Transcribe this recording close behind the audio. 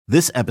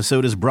This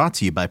episode is brought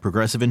to you by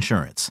Progressive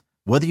Insurance.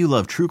 Whether you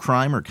love true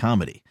crime or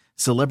comedy,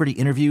 celebrity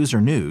interviews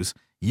or news,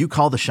 you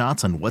call the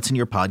shots on what's in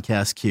your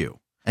podcast queue.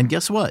 And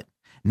guess what?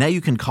 Now you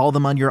can call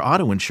them on your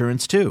auto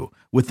insurance too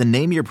with the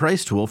Name Your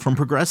Price tool from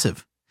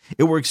Progressive.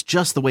 It works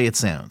just the way it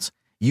sounds.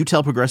 You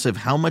tell Progressive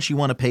how much you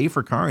want to pay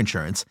for car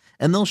insurance,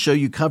 and they'll show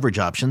you coverage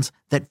options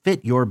that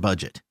fit your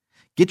budget.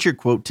 Get your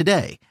quote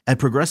today at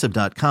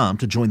Progressive.com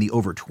to join the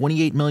over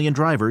 28 million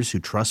drivers who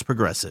trust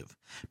Progressive.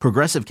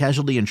 Progressive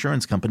Casualty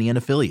Insurance Company and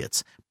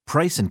Affiliates.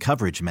 Price and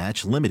coverage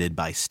match limited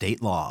by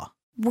state law.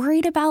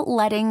 Worried about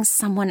letting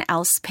someone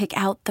else pick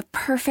out the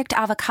perfect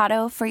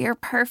avocado for your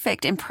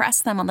perfect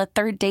impress them on the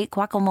third date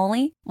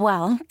guacamole?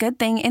 Well, good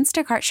thing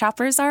Instacart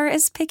shoppers are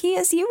as picky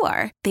as you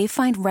are. They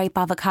find ripe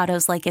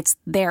avocados like it's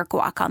their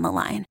guac on the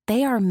line.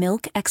 They are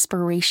milk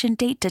expiration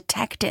date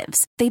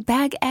detectives. They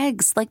bag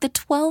eggs like the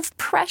 12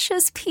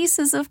 precious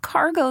pieces of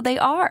cargo they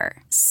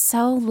are.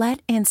 So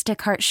let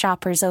Instacart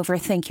shoppers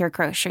overthink your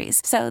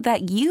groceries so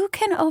that you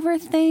can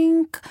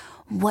overthink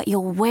what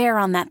you'll wear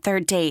on that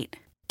third date.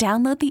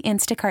 Download the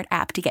Instacart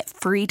app to get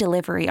free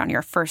delivery on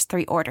your first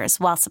 3 orders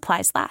while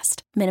supplies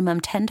last.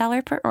 Minimum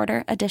 $10 per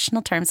order.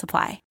 Additional terms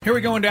apply. Here we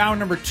go into hour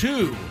number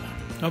 2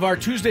 of our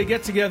Tuesday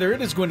get-together.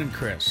 It is Gwynn and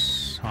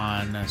Chris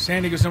on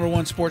San Diego's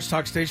 #1 sports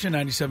talk station,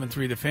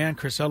 97.3 The Fan.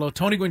 Chris Ello,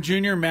 Tony Gwynn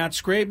Jr., Matt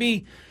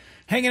Scraby,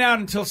 hanging out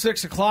until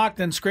 6 o'clock.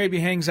 Then Scraby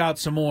hangs out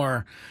some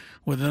more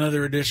with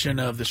another edition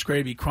of the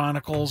Scraby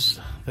Chronicles.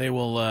 They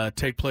will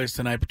take place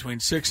tonight between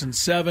 6 and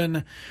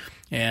 7.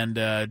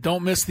 And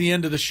don't miss the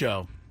end of the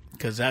show,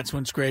 because that's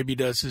when Scraby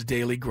does his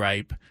daily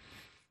gripe.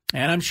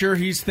 And I'm sure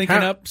he's thinking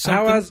up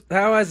something.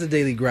 How has the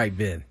daily gripe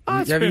been?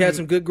 Have you had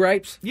some good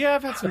gripes? Yeah,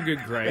 I've had some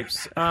good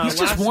gripes. He's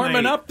just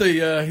warming up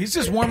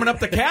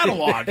the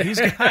catalog. He's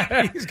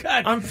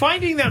got. I'm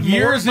finding that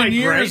years more of and my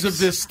years gripes of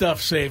this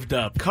stuff saved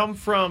up come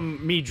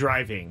from me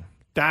driving.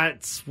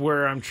 That's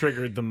where I'm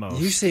triggered the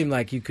most. You seem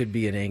like you could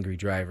be an angry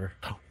driver.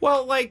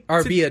 Well,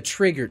 be a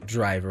triggered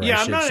driver. Yeah,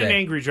 I should I'm not say. an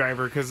angry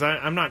driver because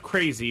I'm not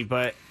crazy,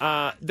 but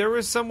there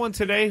was someone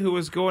today who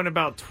was going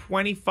about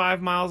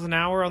 25 miles an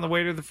hour on the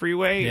way to the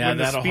freeway when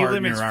the speed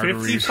limit's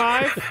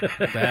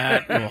 55.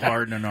 That will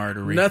harden an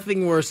artery.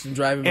 Nothing worse than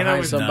driving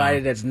behind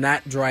somebody that's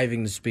not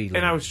driving the speed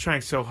limit. And I was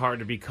trying so hard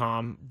to be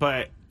calm,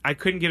 but I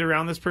couldn't get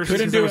around this person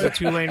because it was a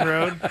 2-lane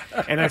road,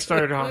 and I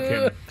started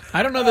honking.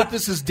 I don't know that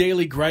this is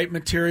daily gripe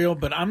material,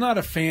 but I'm not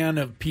a fan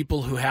of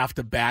people who have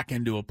to back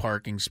into a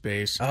parking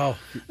space. Oh,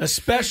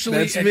 especially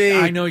that's me.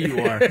 I know you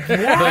are.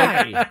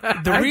 Why?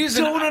 The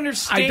reason I don't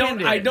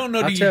understand. I don't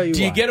know. Do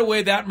you get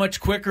away that much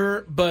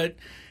quicker? But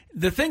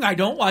the thing I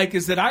don't like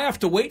is that I have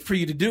to wait for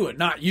you to do it,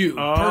 not you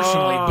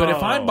personally. But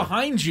if I'm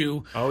behind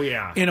you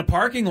in a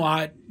parking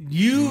lot,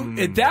 you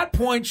at that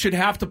point should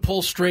have to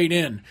pull straight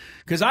in,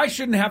 because I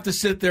shouldn't have to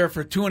sit there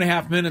for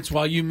 2.5 minutes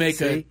while you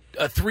make a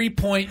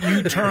 3-point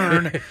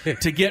U-turn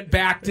to get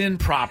backed in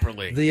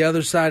properly. The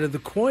other side of the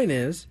coin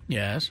is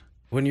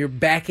when you're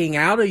backing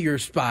out of your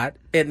spot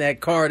and that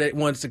car that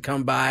wants to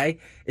come by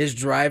is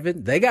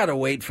driving, they got to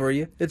wait for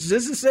you. It's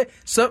just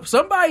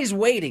somebody's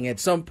waiting at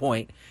some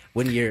point.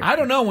 When you're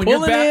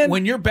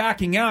when you're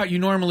backing out, you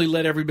normally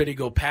let everybody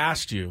go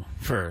past you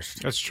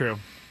first. That's true.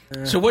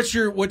 So what's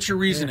your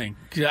reasoning?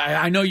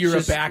 I know you're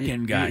a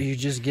back-end guy. You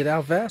just get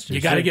out faster. You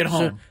got to get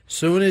home.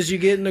 Soon as you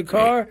get in the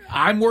car,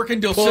 I'm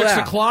working till 6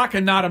 o'clock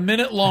and not a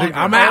minute longer.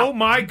 I'm out. Oh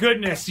my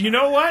goodness! You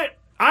know what?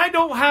 I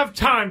don't have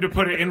time to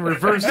put it in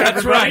reverse.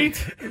 That's right.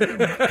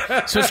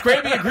 So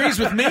Scraby agrees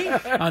with me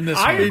on this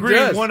one. I agree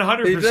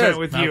 100%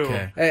 with you.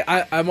 Okay. Hey,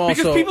 I'm also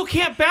because people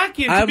can't back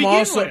in to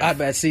begin with. I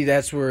bet. See,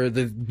 that's where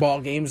the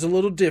ball game's a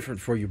little different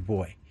for your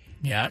boy.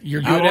 Yeah,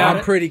 you're good at it.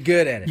 I'm pretty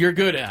good at it. You're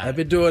good at it. I've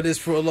been doing this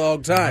for a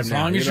long time. As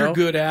long as you're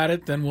good at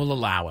it, then we'll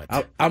allow it.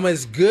 I'm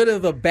as good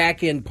of a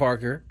back-end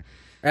parker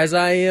as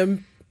I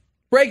am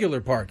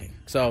regular parking.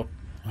 So.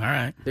 All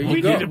right. There you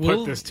we go. need to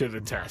put this to the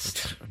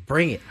test.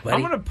 Bring it, buddy. I'm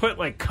going to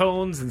put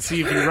cones and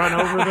see if you run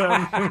over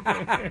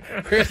them.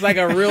 It's like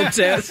a real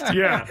test.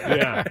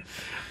 Yeah.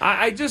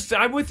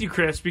 I'm with you,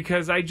 Chris,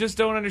 because I just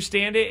don't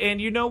understand it.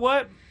 And you know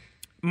what?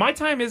 My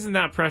time isn't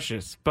that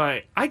precious,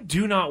 but I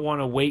do not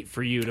want to wait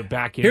for you to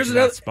back into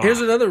that spot.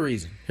 Here's another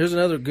reason. Here's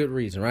another good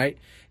reason, right?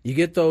 You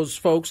get those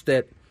folks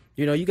that,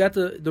 you got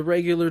the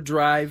regular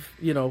drive,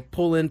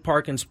 pull-in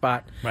parking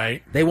spot.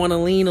 Right. They want to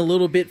lean a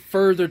little bit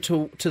further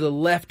to the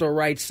left or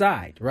right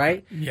side,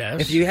 right? Yes.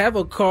 If you have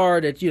a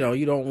car that, you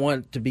don't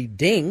want to be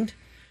dinged,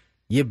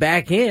 you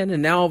back in,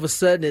 and now all of a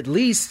sudden, at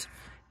least,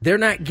 they're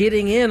not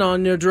getting in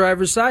on their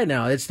driver's side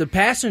now. It's the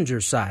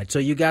passenger side, so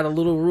you got a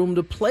little room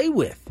to play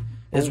with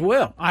as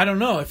well. I don't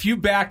know. If you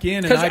back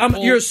in and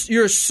because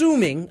you're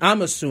assuming,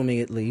 I'm assuming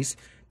at least,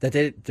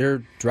 that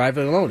they're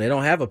driving alone. They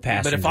don't have a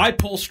passenger. But if I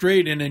pull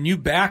straight in and you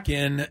back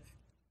in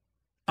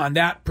on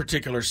that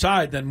particular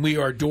side, then we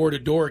are door to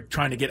door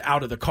trying to get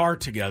out of the car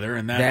together,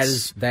 and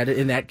that's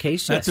in that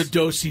case. That's yes. a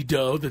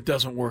do-si-do that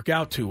doesn't work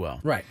out too well.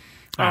 Right.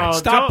 All right,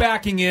 stop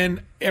backing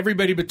in,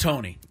 everybody but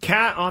Tony.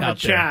 Cat on the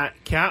chat.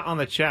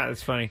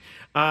 That's funny.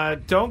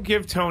 Don't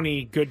give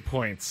Tony good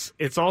points.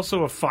 It's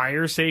also a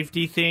fire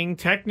safety thing.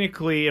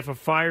 Technically, if a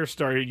fire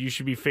started, you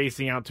should be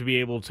facing out to be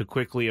able to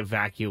quickly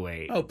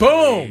evacuate. Oh,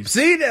 boom!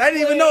 See, I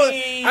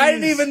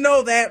didn't even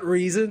know that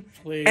reason.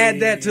 Please. Add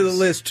that to the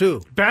list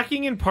too.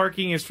 Backing in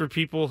parking is for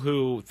people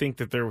who think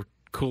that they're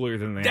cooler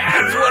than they are.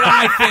 That's what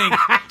I think,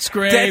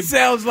 Scrape. That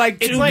sounds like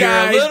two like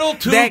guys a little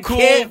too that cool.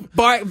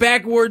 can't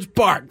backwards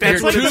bark. That's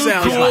You're what too it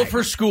sounds cool like.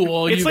 for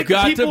school. It's You've like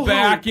got people to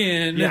back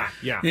in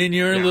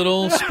your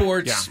little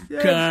sports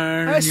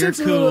car. I You're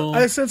sense cool.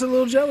 I sense a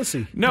little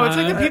jealousy. No, it's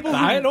like the people who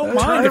I don't turn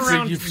mind if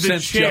around you the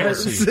sense chair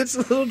jealousy. It's a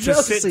little to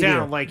jealousy sit down.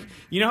 here. Like,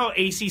 you know how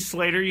AC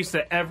Slater used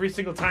to every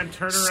single time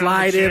turn around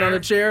Slide the chair? in on a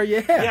chair,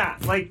 yeah. Yeah,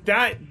 like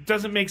that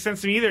doesn't make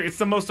sense to me either. It's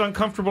the most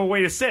uncomfortable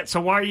way to sit,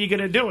 so why are you going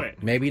to do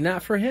it? Maybe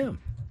not for him.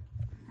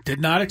 Did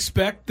not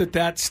expect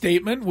that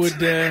statement would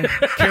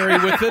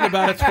carry with it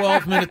about a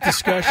 12-minute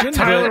discussion.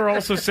 Tyler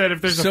also said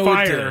if there's so a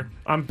fire,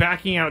 I'm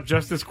backing out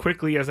just as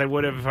quickly as I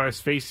would have if I was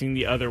facing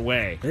the other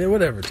way. Yeah,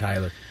 whatever,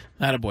 Tyler.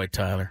 Attaboy,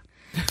 Tyler.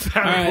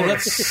 All right,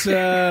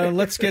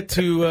 let's get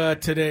to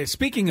today.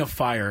 Speaking of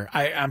fire,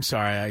 I'm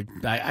sorry,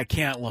 I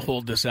can't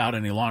hold this out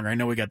any longer. I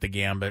know we got the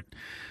Gambit,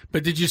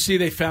 but did you see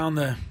they found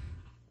the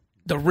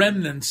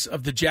remnants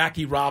of the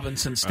Jackie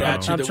Robinson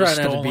statue I'm that was trying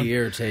stolen? not to be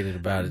irritated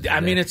about it today. I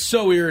mean, it's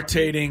so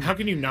irritating. How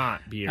can you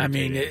not be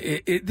irritated?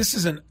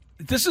 I mean,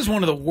 this is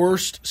one of the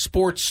worst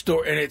sports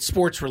and it's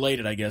sports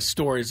related, I guess,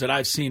 stories that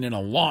I've seen in a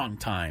long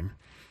time.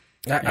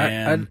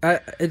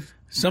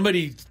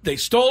 Somebody, they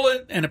stole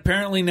it, and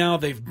apparently now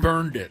they've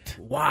burned it.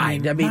 Why?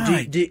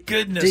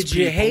 Goodness, did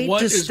you people, hate what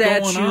the is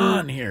statue going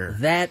on here?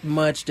 that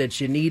much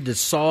that you need to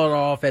saw it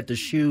off at the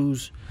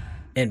shoes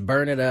and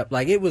burn it up?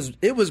 Like it was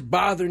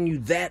bothering you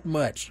that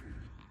much.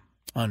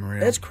 Unreal.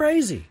 That's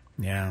crazy.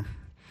 Yeah.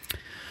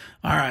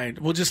 All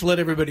right, we'll just let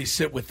everybody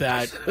sit with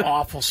that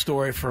awful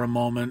story for a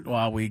moment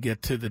while we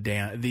get to the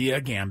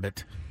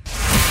Gambit.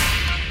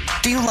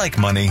 Do you like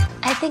money?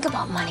 I think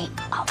about money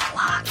a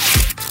lot.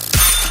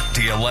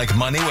 Do you like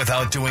money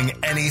without doing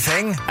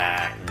anything?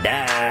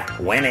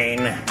 Winning.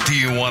 Do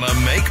you want to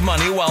make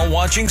money while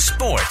watching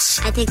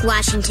sports? I think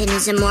Washington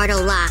is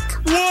immortal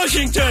luck.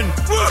 Washington!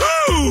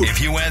 Woohoo!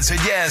 If you answered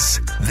yes,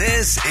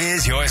 this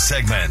is your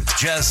segment.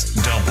 Just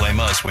don't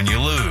blame us when you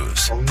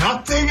lose.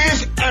 Nothing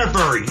is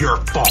ever your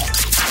fault.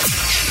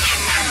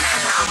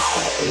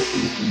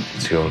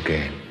 It's your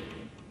game.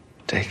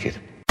 Take it.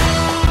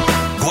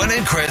 Gwynn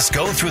and Chris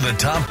go through the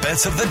top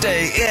bets of the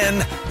day in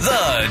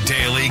the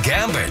Daily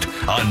Gambit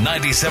on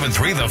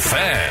 97.3 The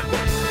Fan.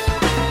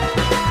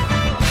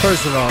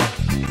 First of all,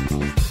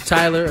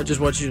 Tyler, I just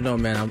want you to know,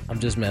 man, I'm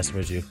just messing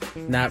with you.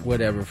 Not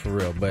whatever for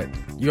real, but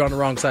you're on the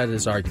wrong side of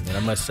this argument,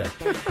 I must say.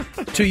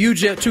 To you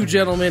two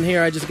gentlemen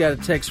here, I just got a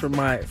text from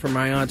my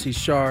auntie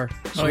Shar.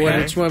 She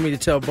wanted me to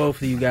tell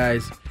both of you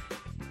guys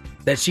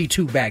that she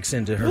too backs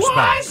into her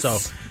spot. So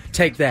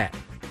take that.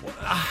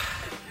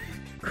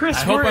 Chris,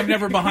 I hope I'm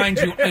never behind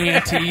you,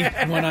 Auntie,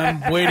 when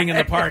I'm waiting in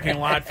the parking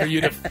lot for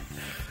you to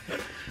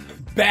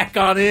back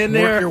on in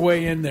there. Work your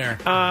way in there.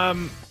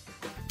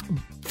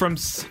 From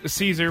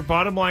Caesar,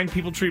 bottom line,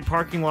 people treat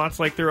parking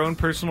lots like their own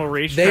personal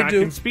racetrack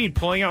and speed.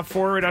 Pulling out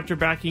forward after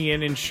backing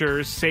in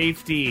ensures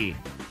safety.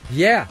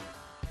 Yeah.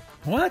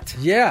 What?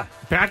 Yeah.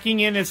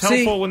 Backing in is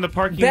helpful when the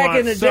parking back lot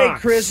in the sucks. day,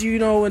 Chris, you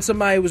know, when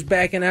somebody was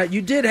backing out,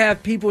 you did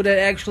have people that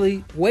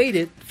actually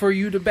waited for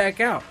you to back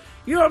out.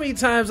 You know how many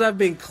times I've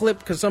been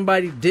clipped because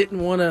somebody didn't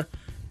want to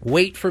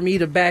wait for me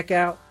to back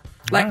out?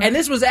 And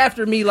this was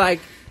after me,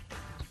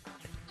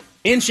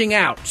 inching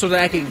out so that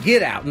I could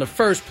get out in the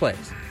first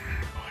place.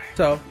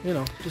 So,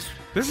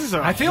 this is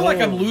I feel like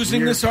I'm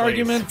losing this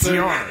argument.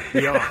 But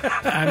We are.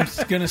 I'm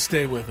going to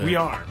stay with it. We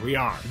are.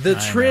 The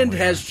trend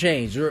has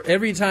changed.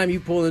 Every time you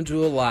pull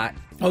into a lot,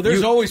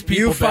 there's always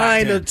people you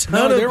find backed in. a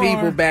ton of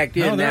people backed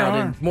in there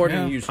now, more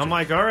than you used to. I'm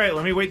like, all right,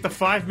 let me wait the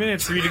 5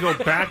 minutes for you to go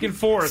back and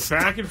forth,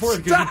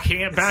 because you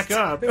can't back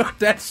up.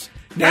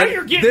 Now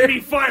you're getting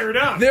me fired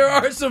up. There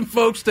are some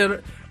folks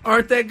that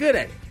aren't that good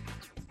at it.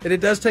 And it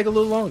does take a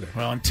little longer.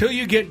 Well, until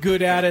you get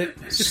good at it,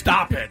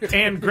 stop it.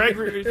 And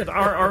Greg,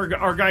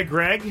 our guy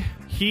Greg,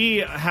 he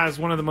has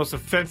one of the most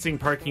offensive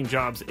parking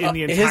jobs in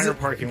the entire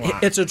parking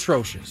lot. It's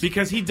atrocious.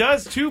 Because he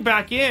does, too,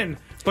 back in,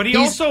 but he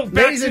also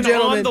backs in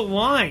on the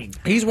line.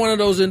 He's one of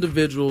those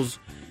individuals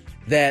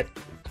that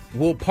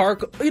will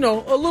park, a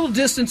little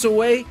distance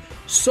away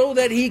so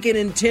that he can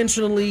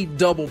intentionally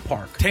double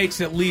park. Takes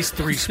at least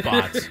 3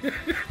 spots.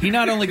 He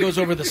not only goes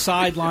over the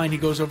sideline, he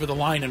goes over the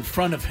line in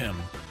front of him.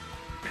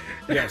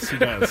 Yes, he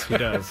does. All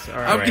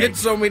right. I'm getting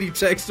so many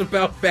texts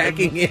about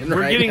backing in.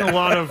 We're getting a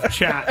lot of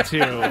chat too.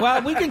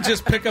 Well, we can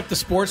just pick up the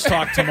sports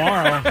talk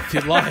tomorrow if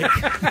you'd like.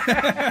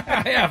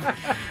 I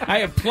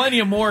have plenty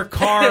of more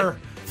car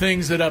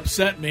things that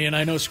upset me, and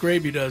I know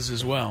Scraby does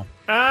as well.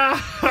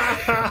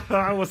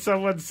 Well,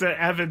 someone said,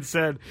 Evan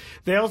said,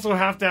 they also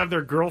have to have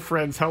their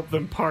girlfriends help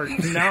them park.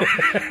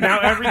 Now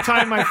every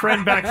time my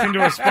friend backs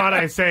into a spot,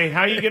 I say,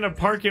 how are you going to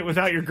park it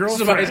without your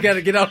girlfriend? Somebody's got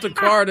to get out the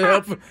car to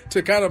help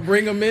to kind of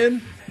bring them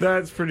in.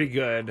 That's pretty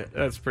good.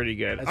 That's That's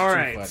All too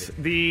right. funny.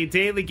 The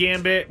Daily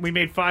Gambit. We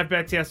made 5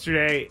 bets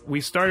yesterday.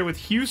 We started with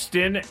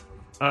Houston,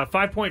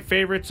 5-point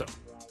favorites,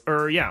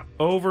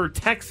 over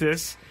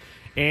Texas.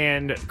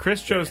 And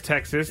Chris chose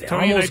Texas.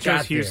 Tony and I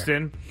chose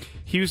Houston.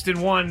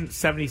 Houston won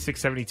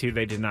 76-72.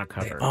 They did not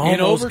cover. In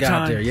overtime.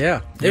 Got there,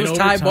 yeah. It was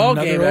tie ball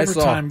game. Another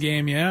overtime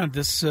game, yeah.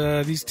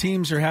 These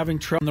teams are having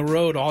trouble on the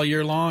road all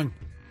year long,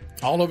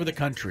 all over the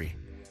country.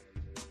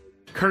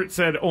 Kurt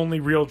said only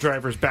real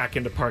drivers back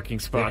into parking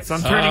spots.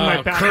 I'm turning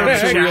my back on the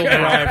Kurt's a chat. real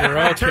driver.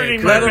 I'm Okay,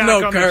 turning Kurt. my Let him back know,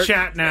 on the Kurt.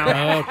 chat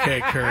now. Okay,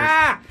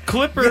 Kurt.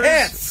 Clippers,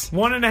 Yes.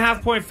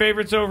 1.5-point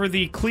favorites over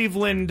the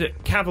Cleveland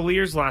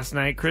Cavaliers last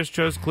night. Chris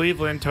chose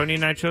Cleveland. Tony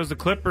and I chose the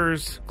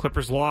Clippers.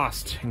 Clippers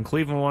lost, and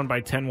Cleveland won by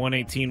 10,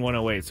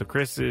 118-108. So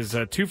Chris is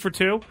 2 for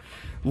 2.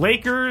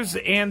 Lakers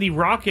and the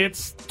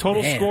Rockets,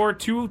 total score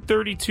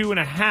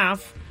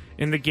 232.5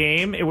 in the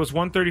game. It was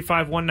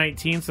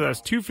 135-119, so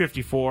that's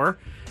 254.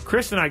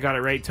 Chris and I got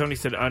it right. Tony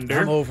said under.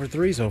 I'm 0 for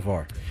 3 so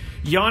far.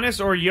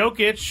 Giannis or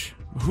Jokic,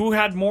 who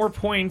had more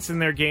points in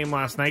their game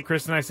last night?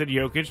 Chris and I said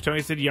Jokic.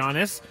 Tony said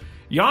Giannis.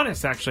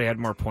 Giannis actually had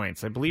more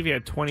points. I believe he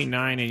had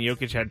 29 and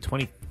Jokic had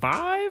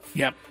 25?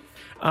 Yep.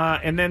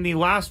 And then the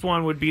last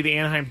one would be the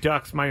Anaheim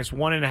Ducks minus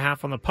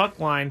 1.5 on the puck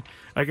line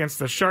against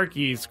the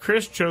Sharkies.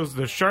 Chris chose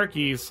the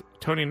Sharkies.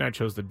 Tony and I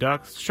chose the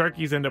Ducks.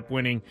 Sharkies end up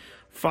winning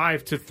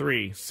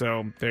 5-3.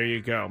 So there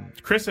you go.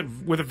 Chris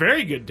with a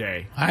very good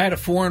day. I had a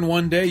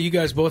 4-1 day. You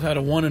guys both had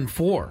a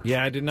 1-4.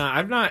 Yeah, I did not.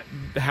 I've not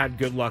had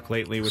good luck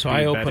lately with so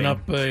I open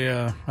up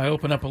a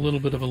little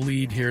bit of a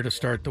lead here to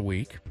start the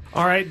week.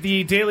 All right,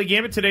 the Daily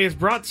Gambit today is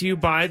brought to you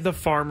by the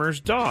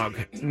Farmer's Dog.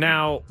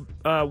 Now,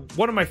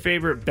 one of my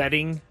favorite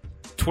betting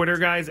Twitter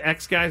guys,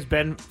 X guys,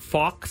 Ben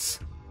Fawkes,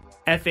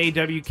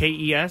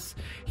 Fawkes.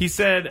 He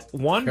said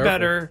one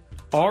better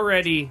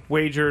already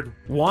wagered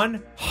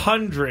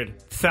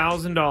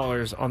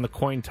 $100,000 on the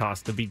coin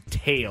toss to be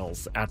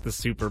tails at the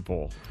Super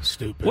Bowl.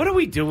 Stupid. What are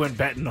we doing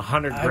betting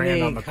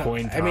 $100,000 on the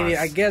coin toss? I mean,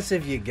 I guess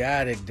if you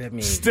got it,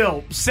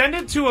 still send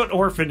it to an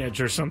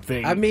orphanage or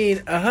something. I mean,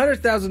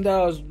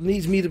 $100,000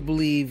 leads me to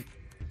believe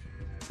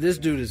this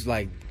dude is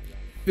like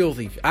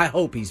filthy. I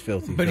hope he's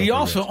filthy. But he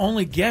also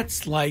only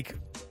gets like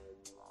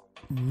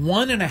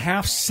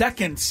 1.5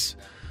 seconds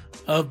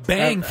of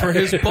bang for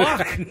his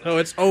buck. No,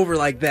 it's over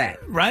like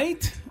that.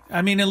 Right?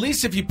 I mean, at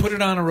least if you put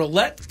it on a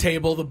roulette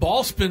table, the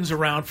ball spins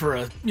around for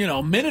a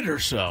minute or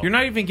so. You're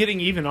not even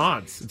getting even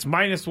odds. It's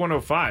minus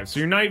 105,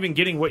 so you're not even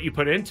getting what you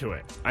put into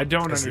it. I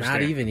don't understand. It's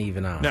not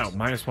even odds. No,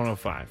 minus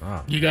 105.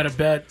 Oh. You got to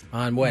bet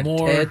on what?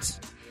 More. Heads?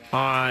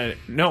 No,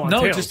 on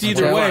tails. Just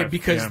either way,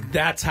 because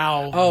that's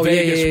how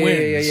Vegas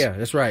wins. Yeah,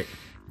 that's right.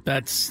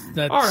 That's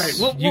all right.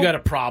 Well, you got a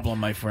problem,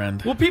 my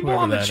friend. Will people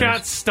on the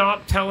chat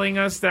stop telling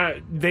us that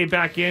they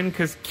back in?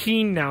 Because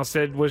Keen now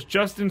said was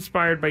just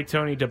inspired by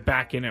Tony to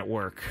back in at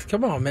work.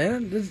 Come on,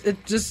 man.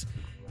 It just.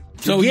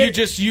 So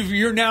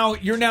you're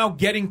now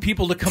getting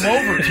people to come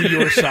over to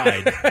your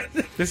side.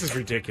 This is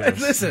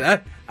ridiculous.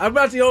 Listen, I'm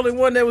not the only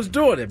one that was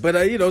doing it, but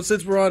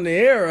since we're on the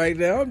air right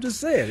now, I'm just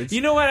saying. You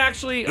know what?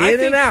 Actually, I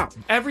think and out.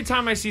 Every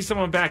time I see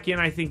someone back in,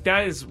 I think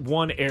that is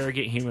one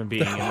arrogant human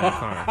being in that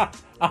car.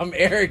 I'm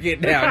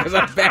arrogant now because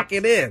I'm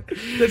backing in.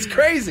 That's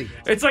crazy.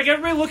 It's like,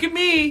 everybody look at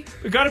me.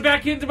 I got to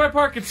back into my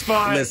parking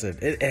spot. Listen,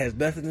 it has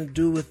nothing to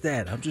do with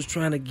that. I'm just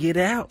trying to get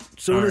out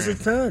soon as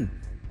it's done.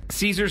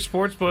 Caesars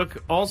Sportsbook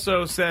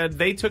also said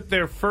they took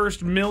their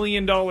first $1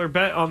 million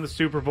bet on the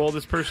Super Bowl.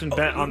 This person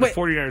bet on the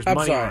 49ers money line.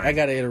 I'm sorry, I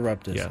got to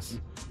interrupt this. Yes.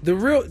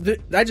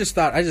 I just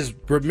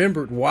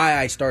remembered why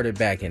I started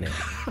backing in.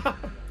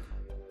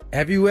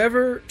 Have you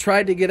ever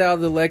tried to get out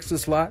of the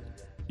Lexus lot?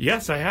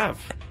 Yes, I have.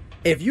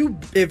 If you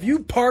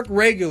park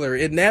regular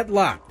in that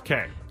lot,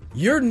 okay,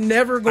 you're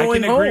never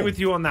going home. I can agree with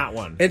you on that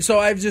one. And so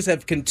I just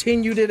have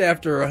continued it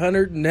after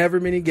 100 and however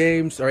many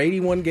games or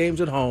 81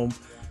 games at home.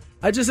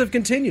 I just have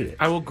continued it.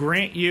 I will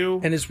grant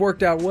you. And it's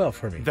worked out well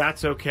for me.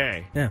 That's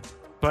okay. Yeah.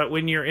 But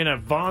when you're in a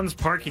Vaughn's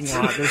parking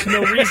lot, there's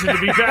no reason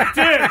to be backed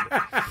in.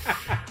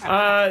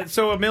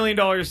 So $1 million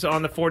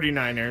on the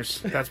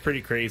 49ers. That's pretty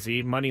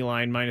crazy. Money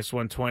line minus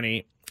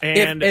 120.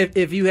 And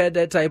if you had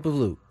that type of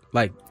loot,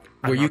 like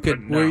where you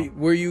could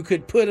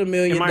put $1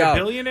 million. Am I a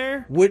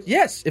billionaire?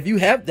 Yes. If you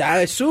have, I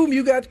assume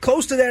you got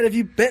close to that. If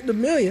you bet $1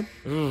 million,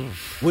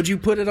 would you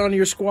put it on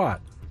your squad?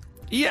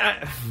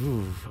 Yeah,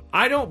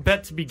 I don't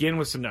bet to begin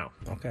with, so no.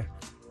 Okay.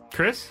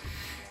 Chris?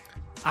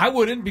 I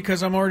wouldn't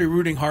because I'm already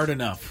rooting hard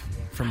enough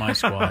for my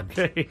squad.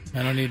 Okay.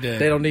 I don't need to.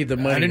 They don't need the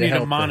money. I don't need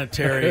a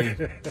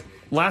monetary.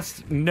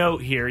 Last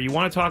note here. You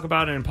want to talk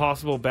about an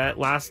impossible bet?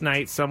 Last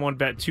night, someone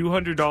bet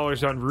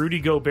 $200 on Rudy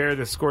Gobert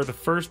to score the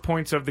first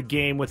points of the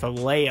game with a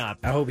layup.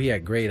 I hope he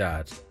had great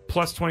odds.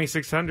 Plus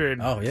 2,600.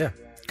 Oh, yeah.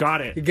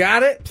 Got it. You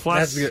got it?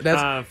 Plus, That's good.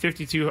 That's,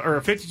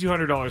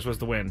 $5,200 was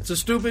the win. it's a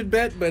stupid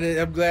bet, but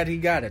I'm glad he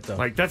got it, though.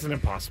 Like, that's an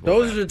impossible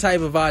Those bet. are the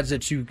type of odds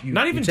that you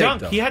Not even you take,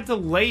 dunk. though. He had to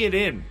lay it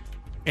in.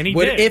 And he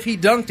Would, did. if he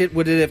dunked it,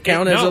 would it have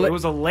counted as a No, it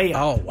was a layup.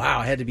 Oh,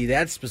 wow. It had to be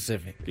that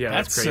specific. Yeah,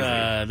 that's crazy.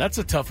 That's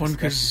a tough one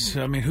because,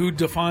 I mean, who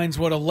defines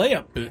what a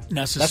layup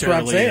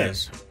necessarily saying.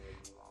 is?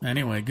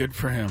 Anyway, good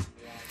for him.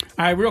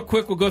 All right, real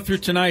quick, we'll go through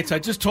tonight's. I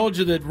just told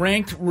you that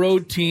ranked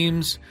road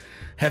teams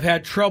have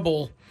had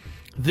trouble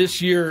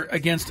this year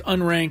against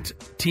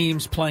unranked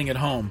teams playing at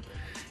home.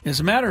 As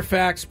a matter of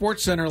fact,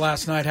 SportsCenter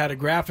last night had a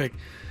graphic.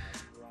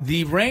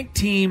 The ranked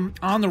team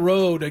on the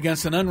road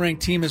against an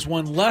unranked team has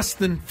won less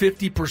than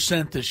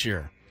 50% this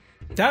year.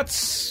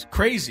 That's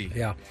crazy.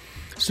 Yeah.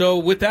 So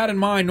with that in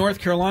mind, North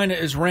Carolina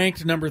is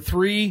ranked number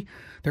 3.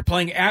 They're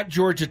playing at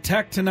Georgia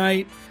Tech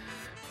tonight.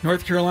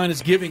 North Carolina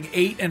is giving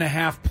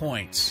 8.5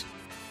 points.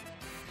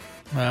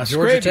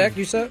 Georgia Tech,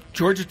 you said?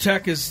 Georgia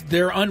Tech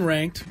they're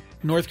unranked.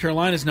 North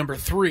Carolina is number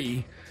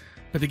 3,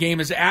 but the game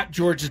is at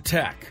Georgia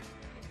Tech.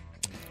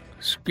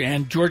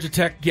 And Georgia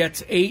Tech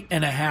gets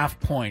 8.5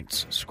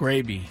 points.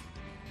 Scraby.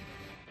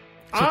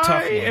 It's a tough one.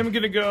 I am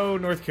going to go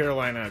North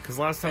Carolina because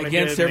last time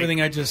against everything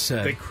I just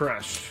said. They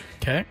crushed.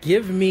 Okay.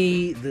 Give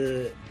me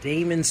the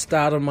Damon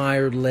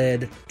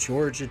Stoudemire-led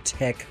Georgia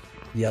Tech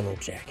Yellow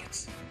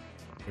Jackets.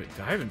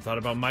 I haven't thought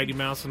about Mighty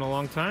Mouse in a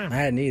long time. I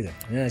hadn't either.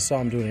 And I saw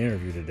him doing an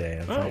interview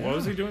today. What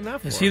was he doing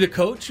that for? Is he the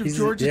coach of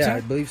Georgia Tech? Yeah,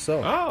 I believe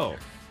so. Oh.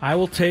 I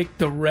will take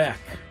the Wreck,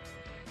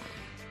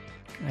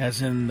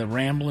 as in the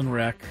Ramblin'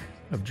 Wreck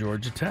of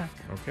Georgia Tech.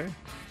 Okay.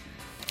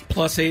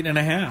 Plus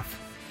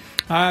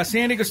 8.5.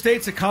 San Diego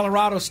State's at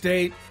Colorado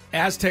State.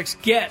 Aztecs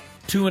get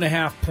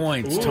 2.5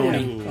 points, Ooh.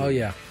 Tony. Oh,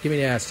 yeah. Give me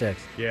the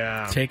Aztecs.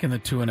 Yeah. Taking the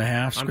 2.5.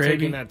 I'm Scraby?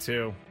 taking that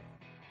too.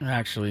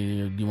 Actually,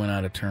 you went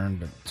out of turn,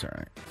 but it's all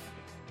right.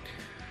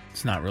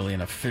 It's not really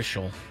an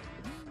official.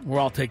 We'll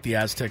all take the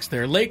Aztecs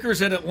there.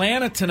 Lakers at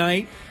Atlanta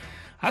tonight.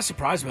 I was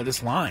surprised by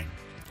this line.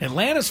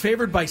 Atlanta's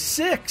favored by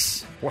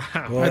 6. Wow.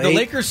 Well, Are the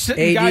Lakers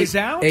sitting guys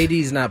out?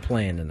 AD's not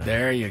playing tonight.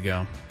 There you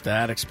go.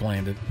 That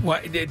explained it.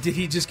 What did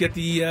he just get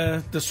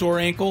the sore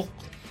ankle?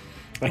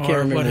 I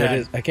can't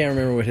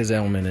remember what his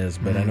ailment is,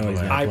 but I know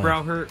he's not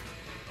Eyebrow playing. hurt.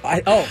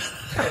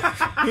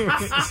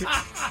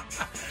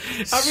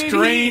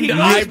 Strained he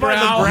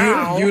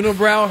eyebrow.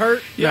 Unibrow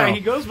hurt? Yeah, No. he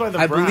goes by the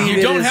I brow. believe You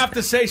it don't is- have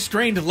to say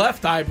strained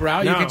left eyebrow.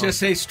 You No. can just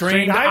say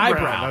strained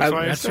eyebrow. That's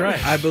why I That's said right.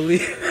 it. I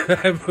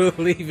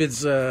believe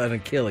it's an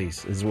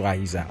Achilles is why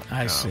he's out.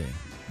 I see.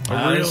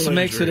 A real This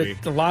makes injury.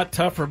 it a lot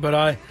tougher,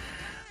 but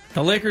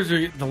the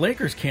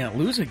Lakers can't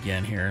lose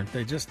again here.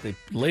 They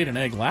laid an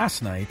egg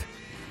last night.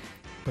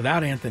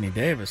 Without Anthony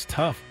Davis,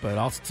 tough, but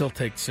I'll still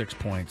take 6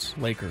 points.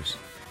 Lakers.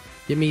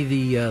 Give me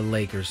the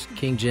Lakers.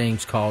 King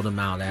James called him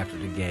out after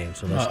the game,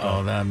 so let's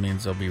go. That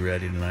means they'll be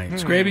ready tonight.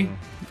 Scraby,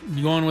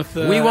 you going with?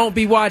 We won't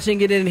be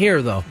watching it in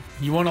here, though.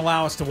 You won't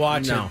allow us to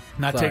watch No. it.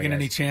 Not Sorry, taking guys.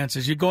 any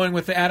chances. You're going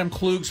with the Adam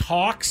Klug's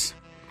Hawks.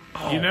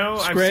 You know,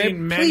 I've Scrape,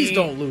 seen many. Please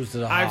don't lose to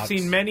the Hawks. I've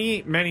seen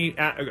many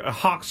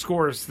Hawk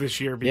scores this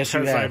year Yes,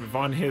 because you have. I'm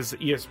on his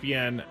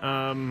ESPN.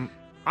 I'm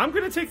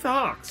going to take the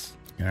Hawks.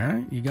 All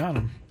right, you got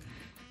him.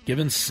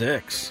 Given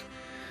 6.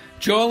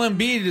 Joel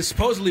Embiid is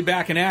supposedly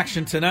back in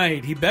action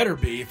tonight. He better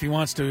be if he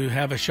wants to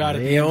have a shot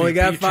at the He only MVP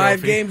got 5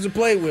 trophy. games to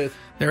play with.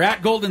 They're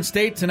at Golden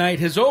State tonight.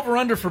 His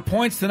over-under for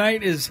points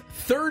tonight is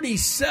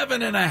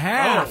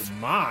 37.5. Oh,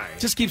 my.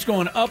 Just keeps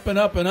going up and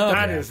up and up.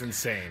 That is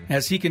insane.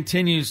 As he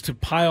continues to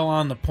pile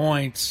on the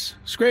points.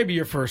 Scraby,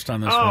 you're first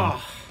on this one.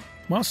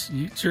 Well,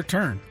 it's your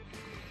turn.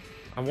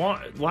 I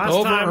want last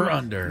Over time or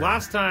under?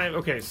 Last time,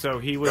 okay, so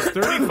he was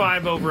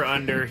 35 over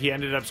under. He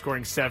ended up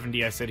scoring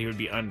 70. I said he would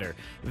be under.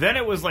 Then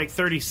it was like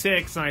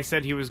 36, and I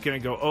said he was going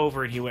to go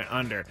over, and he went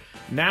under.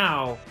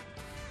 Now,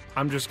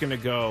 I'm just going to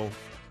go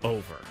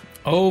over.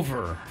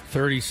 Over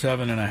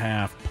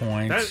 37.5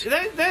 points.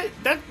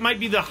 That might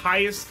be the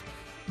highest.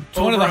 It's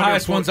one of the over-under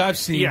highest ones I've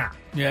seen.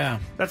 Yeah,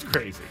 that's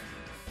crazy.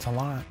 It's a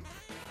lot.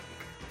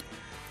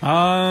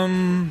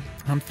 I'm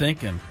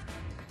thinking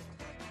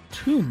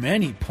too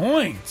many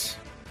points.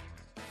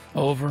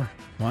 Over.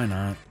 Why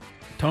not?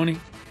 Tony?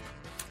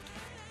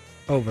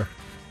 Over.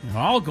 We're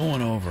all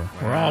going over.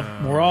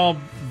 We're all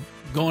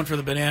going for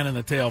the banana in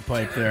the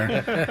tailpipe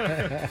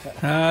there.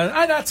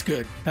 That's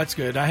good. That's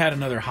good. I had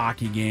another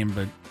hockey game,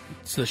 but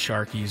it's the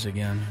Sharkies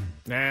again.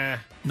 Nah,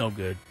 no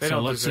good. They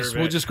don't deserve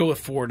we'll it. just go with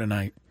 4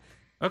 tonight.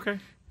 Okay.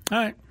 All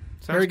right.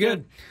 Sounds Very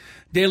good.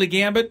 Daily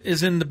Gambit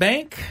is in the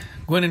bank.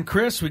 Gwynn and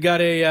Chris, we got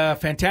a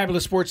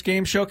Fantabulous sports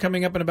game show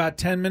coming up in about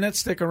 10 minutes.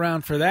 Stick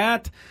around for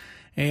that.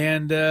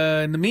 And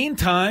in the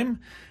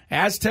meantime,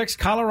 Aztecs,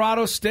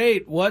 Colorado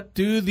State. What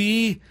do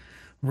the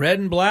red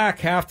and black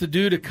have to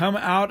do to come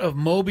out of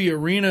Moby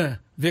Arena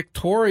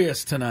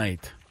victorious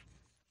tonight?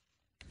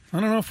 I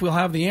don't know if we'll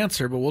have the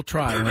answer, but we'll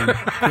try when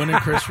Gwynn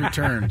and Chris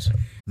returns.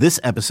 This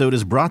episode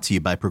is brought to you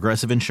by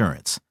Progressive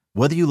Insurance.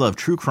 Whether you love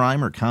true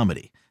crime or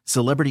comedy,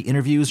 celebrity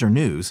interviews or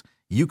news,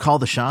 you call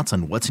the shots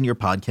on what's in your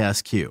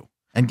podcast queue.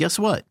 And guess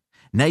what?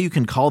 Now you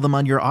can call them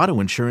on your auto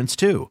insurance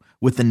too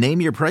with the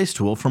Name Your Price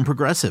tool from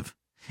Progressive.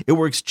 It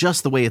works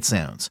just the way it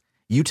sounds.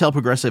 You tell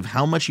Progressive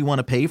how much you want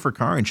to pay for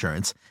car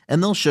insurance,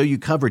 and they'll show you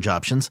coverage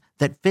options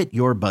that fit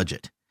your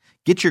budget.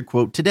 Get your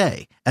quote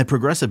today at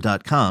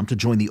Progressive.com to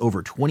join the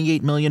over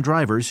 28 million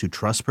drivers who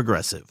trust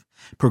Progressive.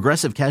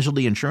 Progressive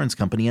Casualty Insurance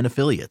Company and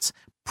Affiliates.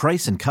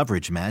 Price and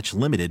coverage match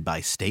limited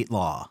by state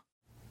law.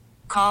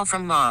 Call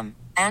from mom.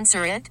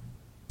 Answer it.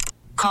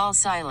 Call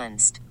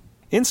silenced.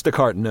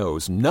 Instacart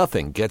knows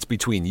nothing gets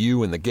between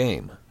you and the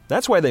game.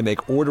 That's why they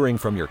make ordering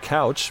from your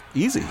couch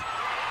easy.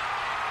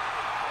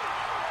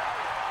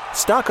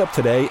 Stock up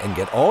today and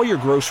get all your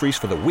groceries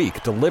for the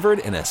week delivered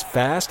in as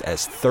fast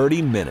as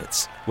 30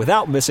 minutes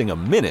without missing a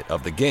minute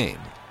of the game.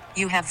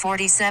 You have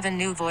 47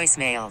 new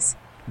voicemails.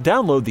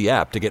 Download the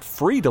app to get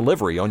free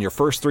delivery on your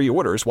first 3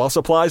 orders while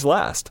supplies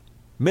last.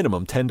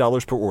 Minimum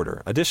 $10 per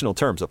order. Additional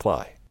terms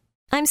apply.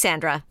 I'm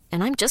Sandra,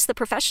 and I'm just the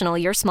professional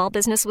your small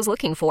business was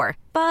looking for.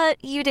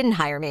 But you didn't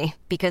hire me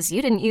because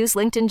you didn't use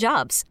LinkedIn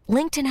Jobs.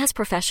 LinkedIn has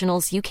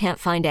professionals you can't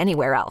find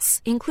anywhere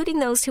else, including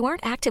those who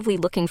aren't actively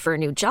looking for a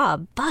new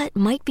job, but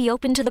might be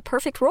open to the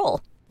perfect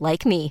role,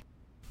 like me.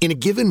 In a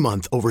given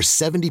month, over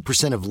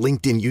 70% of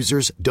LinkedIn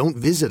users don't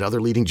visit other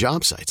leading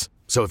job sites.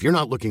 So if you're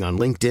not looking on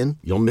LinkedIn,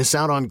 you'll miss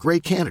out on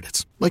great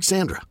candidates like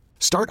Sandra.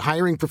 Start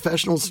hiring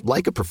professionals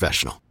like a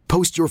professional.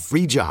 Post your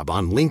free job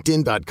on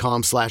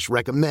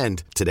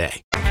linkedin.com/recommend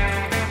today.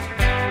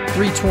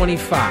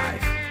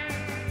 325.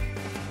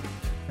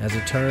 As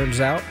it turns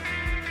out,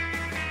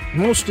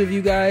 most of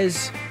you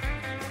guys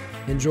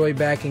enjoy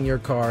backing your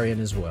car in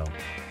as well.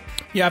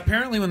 Yeah,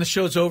 apparently when the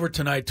show's over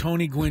tonight,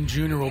 Tony Gwynn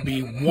Jr. will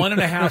be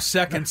 1.5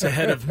 seconds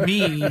ahead of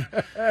me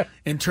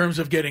in terms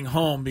of getting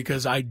home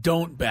because I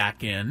don't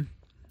back in.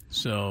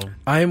 So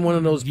I am one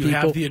of those people. You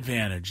have the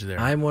advantage there.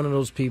 I'm one of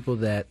those people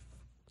that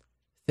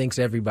thinks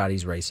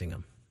everybody's racing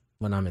them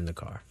when I'm in the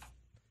car.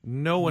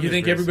 No one. You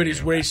think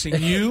everybody's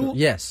racing you?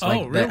 Yes.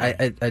 Oh,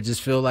 really? I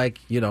just feel like,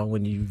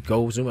 when you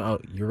go zoom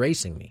out, you're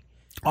racing me.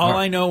 All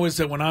I know is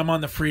that when I'm on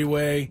the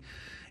freeway,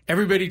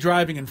 everybody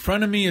driving in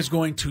front of me is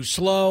going too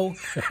slow,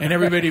 and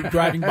everybody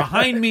driving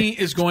behind me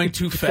is going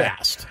too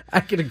fast. I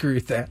can agree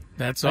with that.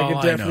 That's all I know.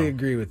 I can definitely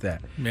agree with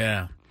that.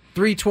 Yeah.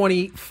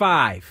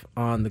 3:25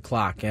 on the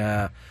clock.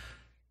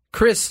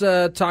 Chris,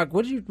 talk.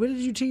 What did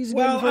you tease?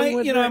 Well,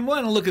 I'm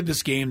going to look at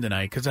this game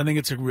tonight because I think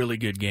it's a really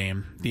good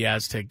game, the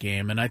Aztec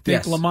game, and I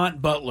think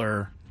Lamont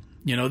Butler,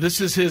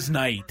 this is his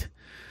night,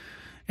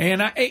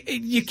 and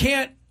you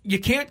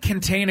can't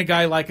contain a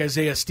guy like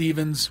Isaiah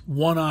Stevens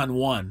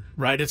one-on-one,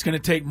 right? It's going to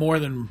take more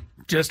than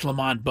just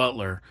Lamont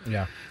Butler.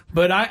 Yeah.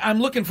 But I'm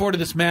looking forward to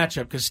this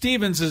matchup because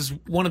Stevens is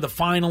one of the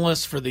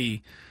finalists for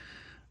the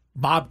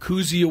Bob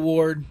Cousy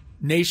Award.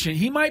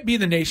 He might be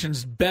the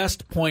nation's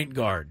best point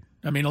guard.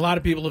 I mean, a lot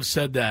of people have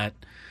said that.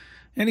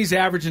 And he's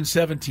averaging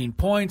 17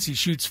 points. He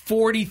shoots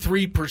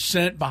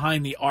 43%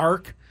 behind the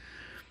arc.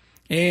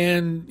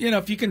 And,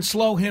 if you can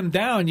slow him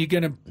down, you're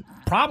going to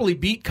probably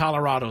beat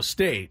Colorado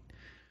State.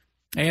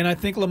 And I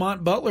think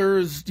Lamont Butler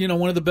is,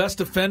 one of the best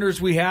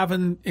defenders we have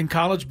in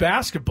college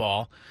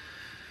basketball.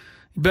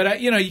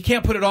 But, you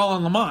can't put it all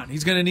on Lamont.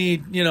 He's going to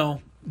need,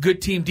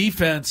 good team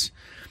defense.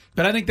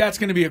 But I think that's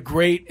going to be a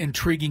great,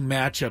 intriguing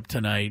matchup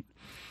tonight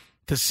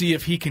to see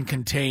if he can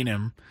contain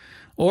him.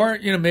 Or,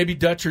 maybe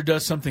Dutcher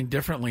does something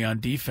differently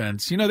on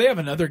defense. They have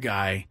another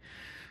guy,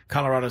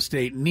 Colorado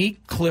State,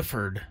 Nique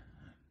Clifford.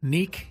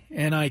 Nique,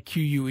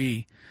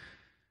 Nique.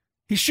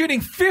 He's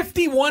shooting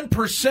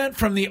 51%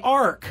 from the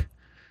arc.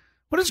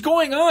 What is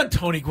going on,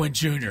 Tony Gwynn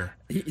Jr.?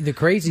 The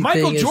crazy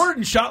Michael thing is,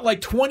 Jordan shot like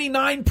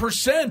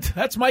 29%.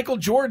 That's Michael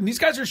Jordan. These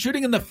guys are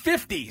shooting in the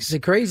 50s. The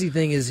crazy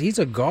thing is he's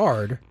a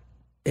guard,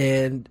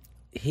 and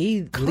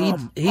he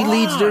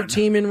leads their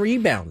team in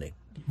rebounding.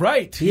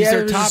 Right. He's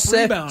their top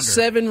rebounder.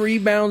 7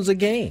 rebounds a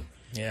game.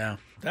 Yeah.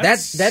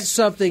 That's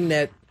something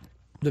that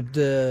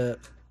the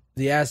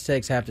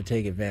Aztecs have to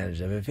take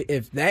advantage of.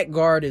 If that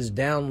guard is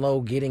down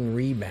low getting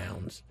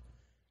rebounds,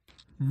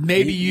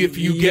 maybe if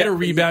you get a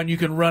rebound, you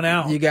can run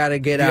out. You got to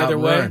get the out other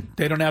and way. run.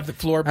 They don't have the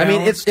floor balanced.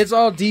 balanced. I mean, it's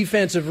all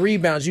defensive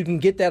rebounds. You can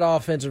get that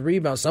offensive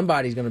rebound.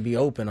 Somebody's going to be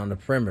open on the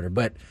perimeter.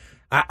 But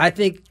I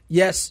think,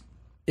 yes,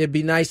 it'd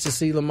be nice to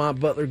see Lamont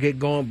Butler get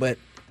going, but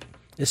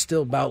it's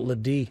still about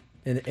LaD.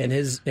 And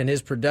his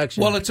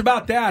production. Well, it's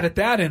about that at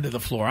that end of the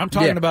floor. I'm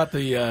talking about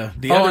the other on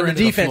end the of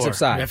the defensive floor.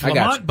 side. If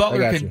Lamont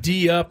Butler can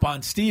D up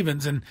on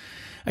Stevens, and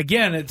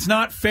again, it's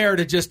not fair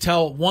to just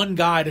tell one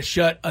guy to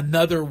shut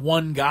another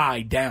one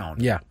guy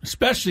down. Yeah,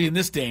 especially in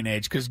this day and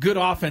age, because good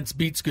offense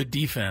beats good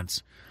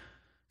defense.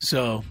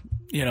 So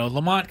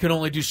Lamont can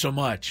only do so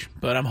much,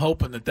 but I'm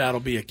hoping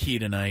that'll be a key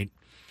tonight.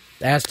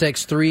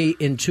 Aztecs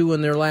 3-2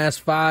 in their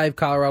last 5.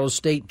 Colorado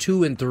State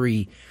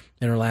 2-3.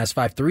 In their last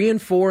 5,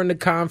 3-4 in the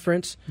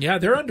conference. Yeah,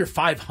 they're under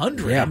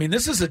 500. Yeah. I mean,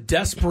 this is a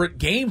desperate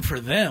game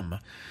for them,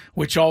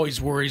 which always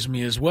worries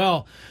me as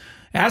well.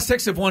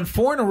 Aztecs have won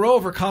 4 in a row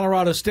over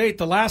Colorado State.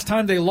 The last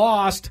time they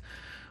lost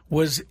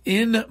was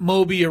in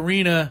Moby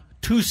Arena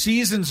 2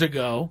 seasons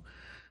ago,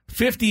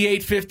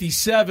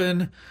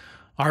 58-57.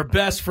 our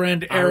best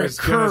friend Eric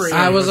Curry.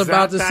 I was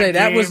about to say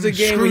that was the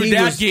game screwed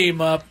that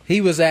game up.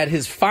 He was at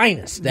his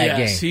finest that game.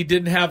 Yes, he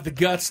didn't have the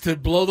guts to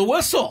blow the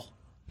whistle.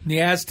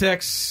 The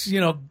Aztecs,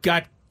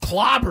 got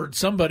clobbered.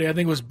 Somebody, I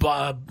think it was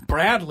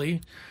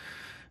Bradley.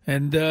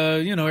 And,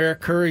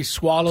 Eric Curry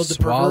swallowed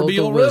the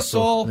proverbial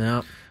whistle.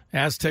 Yep.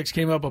 Aztecs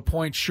came up a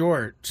point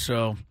short.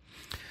 So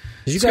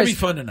it's going to be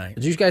fun tonight.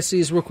 Did you guys see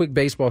this real quick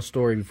baseball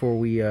story before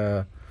we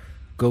go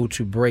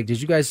to break?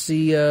 Did you guys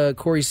see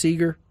Corey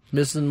Seager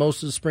missing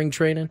most of the spring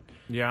training?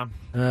 Yeah.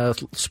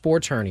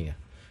 Sports hernia.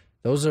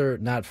 Those are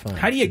not fun.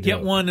 How do you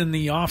get one in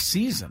the off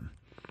season?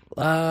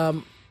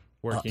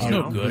 Working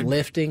no good.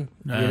 Lifting,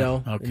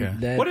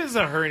 Okay. What is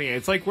a hernia?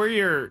 It's like where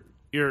you're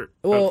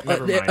well,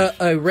 never mind.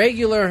 a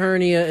regular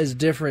hernia is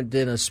different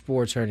than a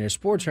sports hernia. A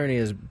sports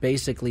hernia is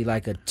basically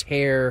like a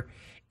tear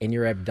in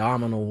your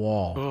abdominal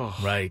wall. Oh,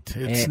 right.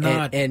 It's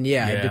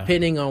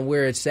depending on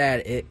where it's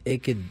at,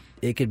 it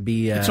could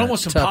be it's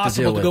almost tough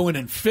impossible to deal go with.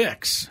 in and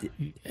fix.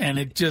 And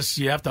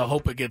you have to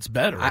hope it gets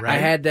better, right? I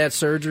had that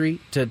surgery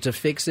to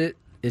fix it.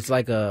 It's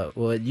like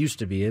it used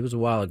to be. It was a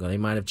while ago. They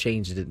might have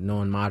changed it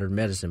knowing modern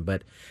medicine,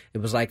 but it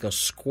was like a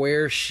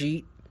square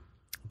sheet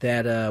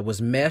that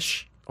was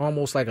mesh,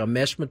 almost like a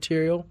mesh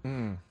material,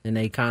 and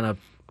they kind of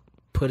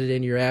put it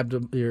in your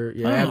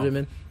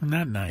abdomen.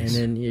 Not nice.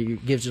 And then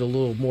it gives it a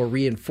little more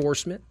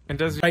reinforcement. And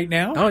does it, right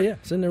now? Oh, yeah.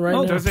 It's in there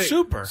now. Does it,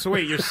 super. So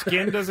wait, your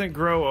skin doesn't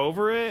grow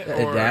over it? Or?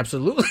 It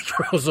absolutely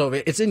grows over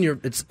it. It's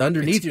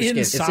underneath your skin.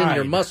 It's in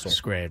your muscle.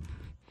 Scrape.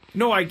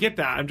 No, I get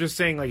that. I'm just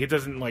saying, it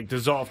doesn't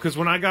dissolve. Because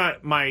when I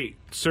got my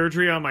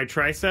surgery on my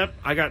tricep,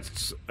 I got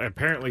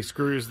apparently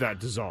screws that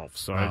dissolve.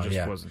 So I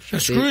just wasn't sure.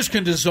 The screws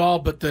can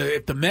dissolve, but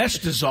if the mesh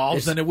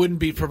dissolves, then it wouldn't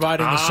be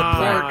providing the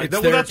support.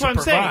 It's there that's to what I'm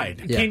provide.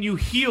 saying. Yeah. Can you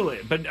heal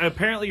it? But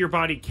apparently your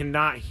body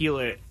cannot heal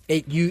it.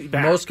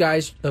 Most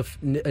guys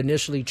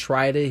initially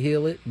try to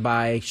heal it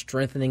by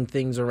strengthening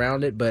things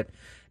around it, but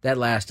that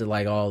lasted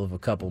all of a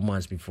couple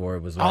months before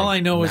it was. All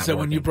I know is that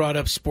when you brought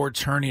up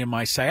sports hernia,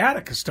 my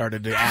sciatica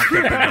started to act up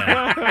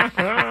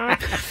again.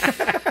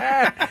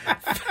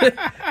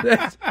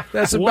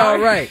 That's about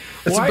right.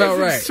 That's about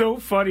right. It's so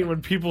funny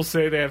when people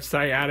say they have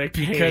sciatic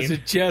pain because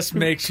it just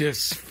makes you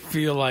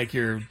feel like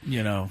you're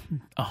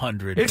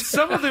 100. It's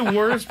some of the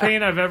worst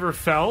pain I've ever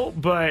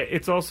felt, but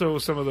it's also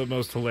some of the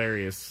most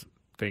hilarious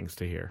things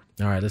to hear.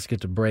 All right, let's get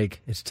to break.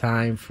 It's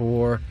time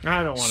for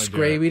I don't want to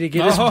Scraby to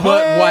get his butt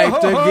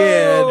wiped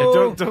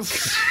again. Don't.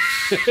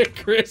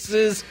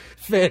 Chris's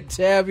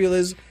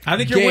Fantabulous. I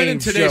think you're winning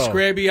today, show.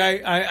 Scraby.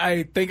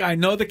 I think I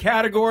know the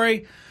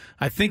category.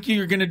 I think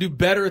you're going to do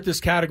better at this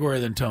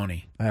category than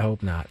Tony. I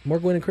hope not. More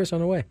Gwynn and Chris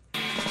on the way.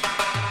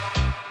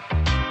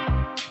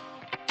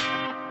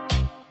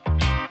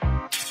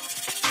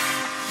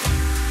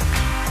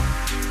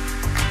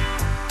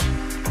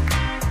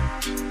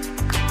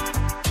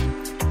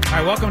 All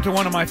right, welcome to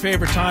one of my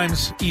favorite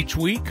times each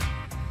week.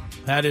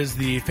 That is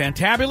the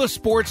Fantabulous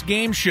Sports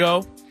Game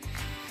Show.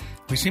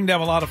 We seem to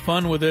have a lot of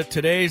fun with it.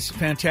 Today's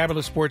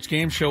Fantabulous Sports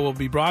Game Show will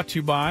be brought to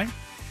you by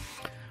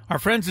our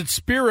friends at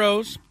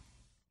Spiro's.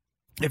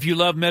 If you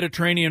love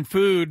Mediterranean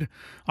food,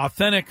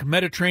 authentic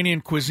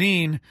Mediterranean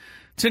cuisine,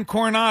 it's in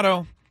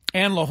Coronado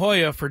and La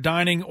Jolla. For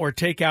dining or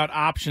takeout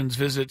options,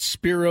 visit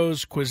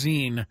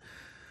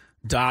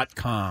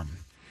spiroscuisine.com.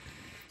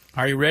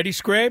 Are you ready,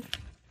 Scrape?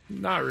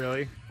 Not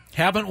really.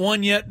 Haven't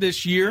won yet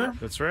this year.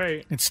 That's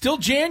right. It's still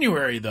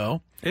January,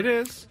 though. It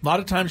is. A lot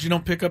of times you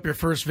don't pick up your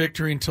first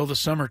victory until the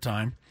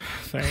summertime.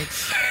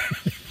 Thanks.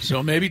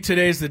 So maybe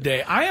today's the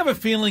day. I have a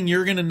feeling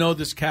you're going to know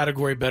this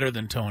category better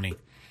than Tony.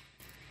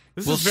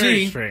 This is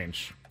very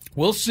strange.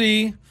 We'll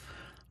see.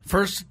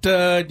 First,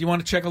 do you want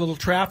to check a little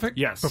traffic?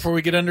 Yes. Before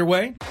we get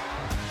underway?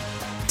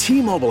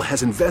 T-Mobile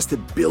has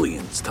invested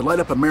billions to light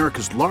up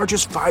America's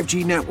largest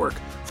 5G network,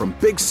 from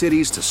big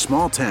cities to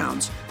small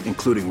towns,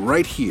 including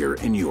right here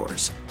in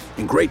yours.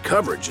 And great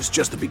coverage is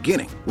just the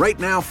beginning. Right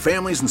now,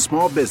 families and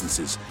small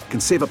businesses can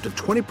save up to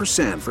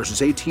 20%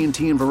 versus AT&T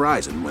and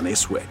Verizon when they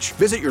switch.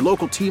 Visit your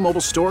local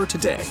T-Mobile store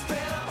today.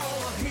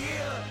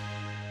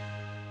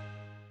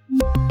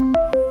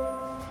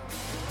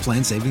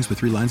 Plan savings with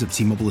 3 lines of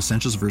T-Mobile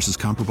Essentials versus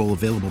comparable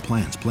available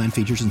plans. Plan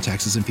features and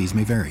taxes and fees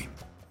may vary.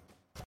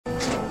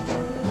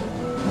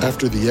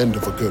 After the end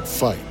of a good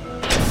fight,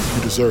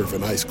 you deserve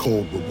an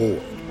ice-cold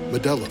reward.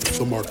 Modelo is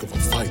the mark of a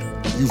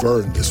fighter. You've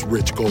earned this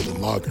rich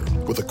golden lager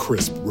with a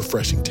crisp,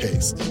 refreshing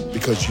taste.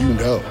 Because you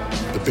know,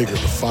 the bigger the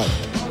fight,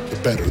 the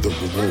better the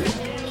reward.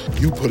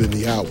 You put in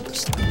the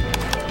hours,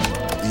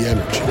 the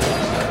energy,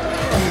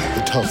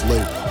 the tough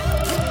labor.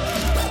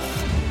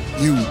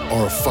 You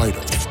are a fighter,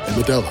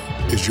 and Modelo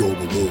is your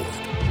reward.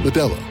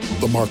 Modelo,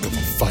 the mark of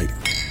a fighter.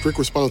 Drink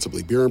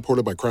responsibly. Beer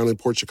imported by Crown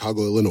Imports,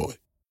 Chicago, Illinois.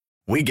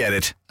 We get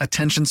it.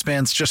 Attention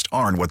spans just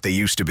aren't what they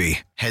used to be.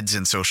 Heads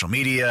in social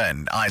media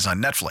and eyes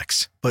on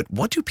Netflix. But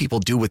what do people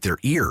do with their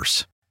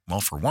ears?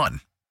 Well, for one,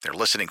 they're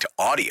listening to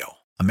audio.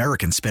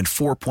 Americans spend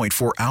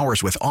 4.4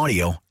 hours with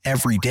audio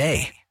every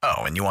day. Oh,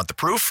 and you want the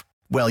proof?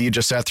 Well, you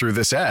just sat through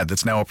this ad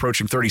that's now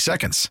approaching 30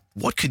 seconds.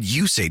 What could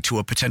you say to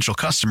a potential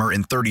customer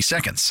in 30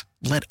 seconds?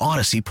 Let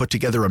Odyssey put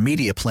together a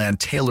media plan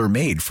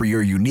tailor-made for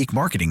your unique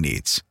marketing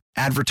needs.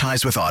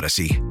 Advertise with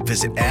Odyssey.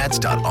 Visit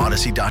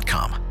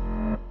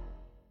ads.odyssey.com.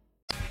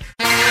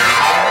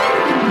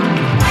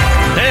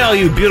 Hey, all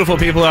you beautiful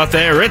people out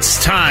there,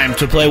 it's time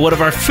to play one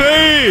of our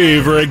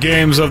favorite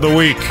games of the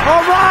week.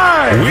 All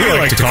right! We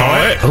like to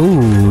call it...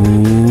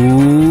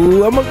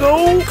 Ooh, I'm gonna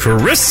go.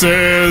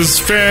 Chris's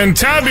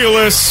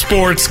Fantabulous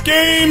Sports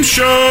Game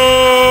Show!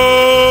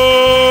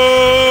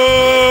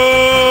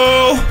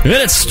 And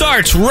it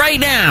starts right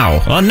now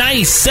on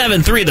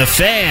 97.3 The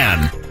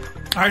Fan.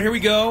 All right, here we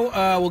go.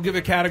 We'll give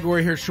a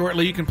category here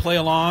shortly. You can play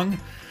along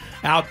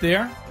out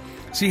there.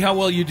 See how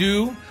well you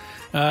do.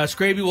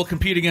 Scraby will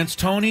compete against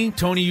Tony.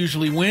 Tony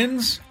usually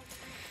wins.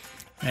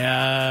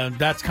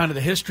 That's kind of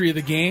the history of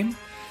the game.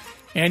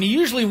 And he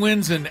usually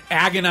wins in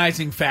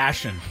agonizing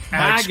fashion.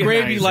 Like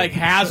Scraby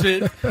has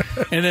it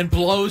and then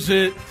blows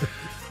it.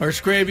 Or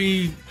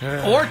Scraby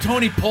or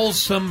Tony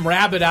pulls some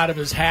rabbit out of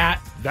his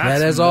hat.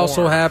 That has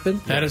also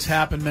happened. That has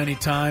happened many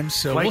times.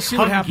 So like we'll see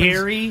what happens.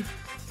 Gary.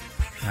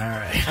 All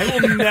right. I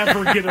will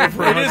never get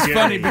over it. It is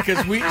funny because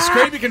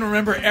Scraby can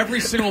remember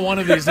every single one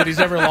of these that he's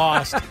ever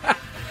lost.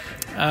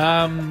 All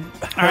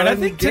right, I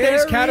think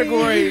today's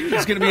category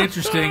is going to be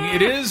interesting.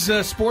 It is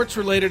sports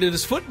related. It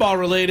is football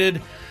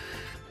related,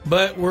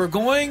 but we're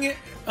going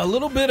a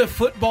little bit of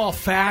football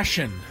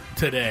fashion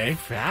today.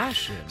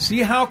 Fashion?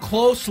 See how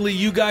closely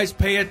you guys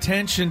pay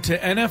attention to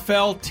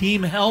NFL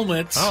team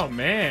helmets. Oh,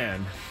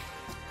 man.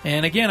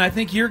 And again, I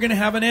think you're going to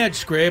have an edge,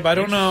 Scrabe. I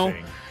don't know.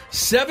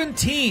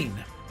 17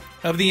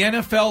 of the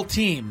NFL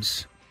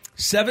teams,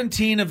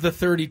 17 of the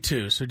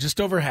 32, so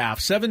just over half,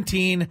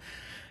 17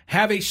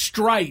 have a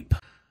stripe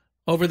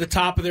over the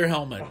top of their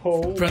helmet.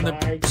 From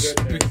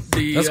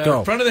the Let's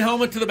go. front of the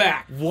helmet to the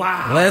back.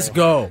 Wow. Let's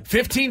go.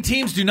 15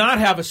 teams do not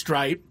have a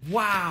stripe.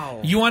 Wow.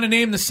 You want to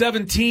name the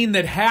 17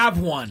 that have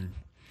one.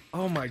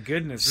 Oh, my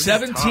goodness. This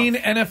 17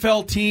 is tough.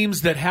 NFL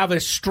teams that have a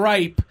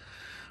stripe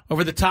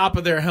over the top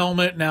of their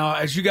helmet. Now,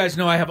 as you guys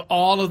know, I have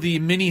all of the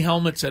mini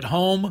helmets at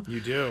home. You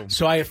do.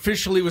 So I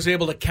officially was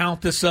able to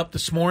count this up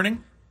this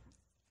morning.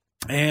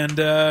 And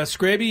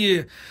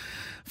Scraby,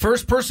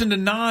 first person to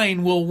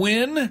 9 will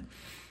win,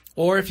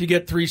 or if you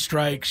get 3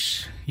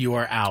 strikes, you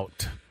are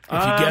out.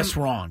 If you guess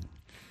wrong.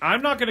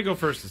 I'm not going to go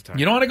first this time.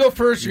 You don't want to go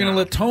first. You're going to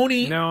let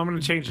Tony. No, I'm going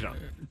to change it up.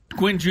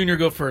 Gwynn Jr.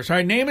 go first. All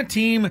right, name a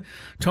team,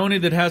 Tony,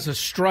 that has a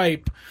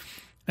stripe.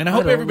 And I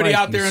hope everybody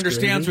out there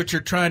understands what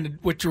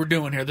you're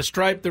doing here. The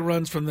stripe that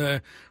runs from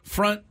the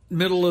front,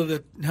 middle of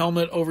the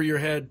helmet over your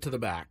head to the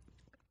back.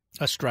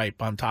 A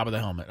stripe on top of the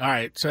helmet. All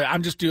right, so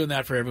I'm just doing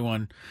that for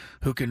everyone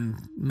who can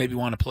maybe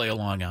want to play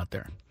along out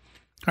there.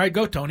 All right,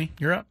 go, Tony.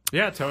 You're up.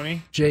 Yeah,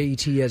 Tony.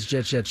 Jets, Jets.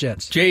 Jets,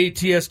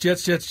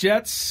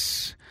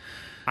 Jets.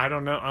 I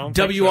don't know. I don't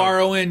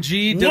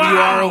WRONG, so.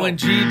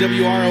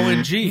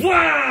 WRONG.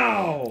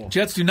 Wow!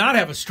 Jets do not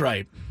have a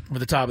stripe over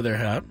the top of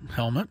their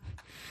helmet.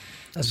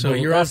 So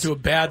you're off to a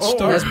bad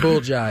start. That's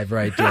bull jive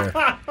right there.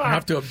 You're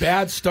off to a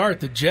bad start.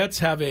 The Jets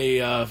have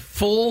a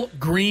full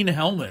green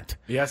helmet.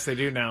 Yes, they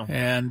do now.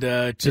 And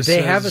did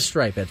they have a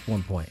stripe at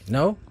one point?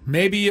 No?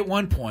 Maybe at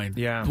one point.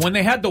 Yeah. When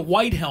they had the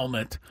white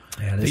helmet,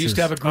 they used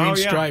to have a green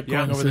stripe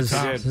going over the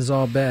top. This is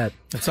all bad.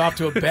 It's off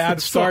to a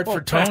bad start for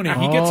Tony.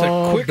 He gets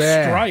a quick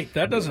strike.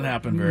 That doesn't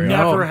happen very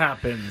often. Never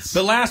happens.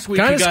 But last week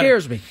kind of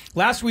scares me.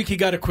 Last week he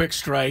got a quick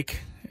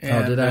strike.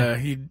 And, did I?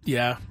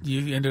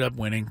 You ended up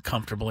winning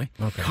comfortably.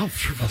 Okay.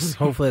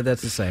 Hopefully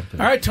that's the same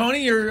thing. All right,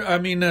 Tony,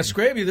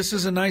 Scraby, this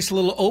is a nice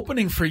little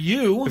opening for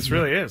you. This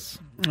really is.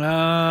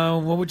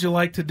 What would you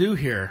like to do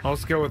here?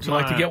 Let's go with Would you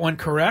like to get one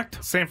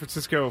correct? San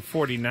Francisco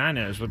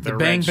 49ers with their the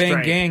Bang red Bang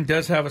stripe. Gang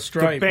does have a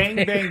stripe. The Bang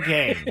Bang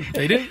Gang.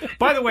 They did?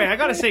 By the way, I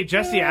got to say,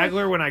 Jesse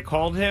Agler, when I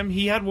called him,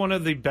 he had one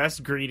of the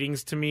best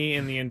greetings to me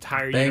in the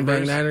entire universe. Bang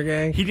Bang Niner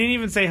Gang? He didn't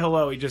even say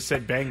hello. He just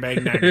said Bang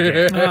Bang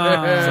Niner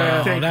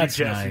Gang. Thank that's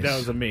you, Jesse. nice. That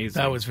was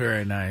amazing. That was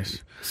very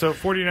nice. So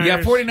 49ers.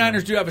 Yeah,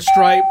 49ers do have a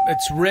stripe.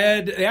 It's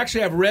red. They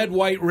actually have red,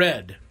 white,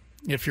 red,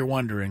 if you're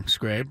wondering,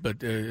 Scrape.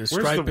 But a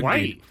stripe Where's the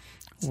white?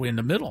 In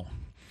the middle.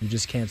 You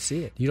just can't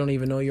see it. You don't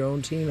even know your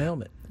own team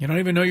helmet. You don't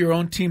even know your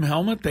own team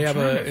helmet? They have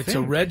it's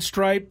a red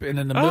stripe, and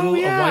in the middle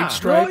a white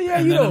stripe,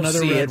 and you then don't another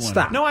see red it. one.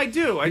 Stop. No, I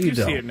do. I do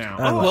see it now.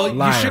 Well,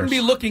 liars. you shouldn't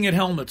be looking at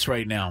helmets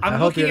right now. I'm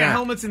looking at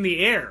helmets in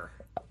the air.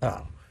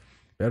 Oh,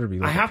 better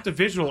be. I have to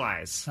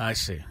visualize. I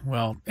see.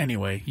 Well,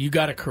 anyway, you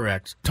got it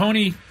correct.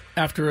 Tony,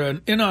 after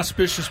an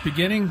inauspicious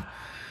beginning,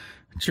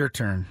 it's your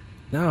turn.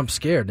 Now I'm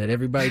scared that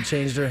everybody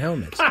changed their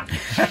helmets.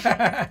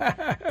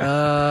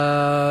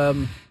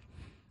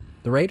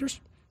 The Raiders?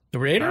 The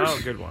Raiders? Oh,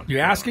 good one. You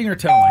asking or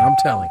telling? I'm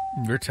telling.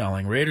 You're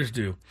telling. Raiders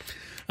do.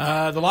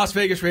 The Las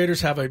Vegas Raiders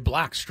have a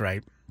black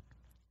stripe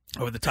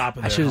over the top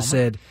of their I should have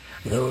said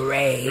the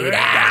Raiders.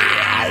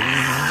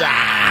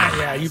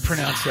 Yeah, you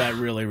pronounced that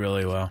really,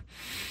 really well.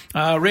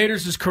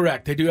 Raiders is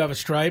correct. They do have a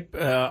stripe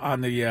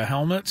on the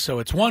helmet, so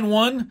it's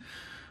 1-1.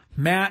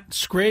 Matt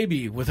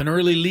Scraby with an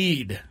early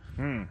lead.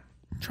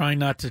 Trying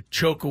not to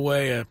choke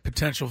away a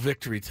potential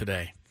victory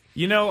today.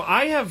 You know,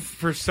 I have,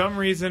 for some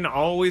reason,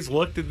 always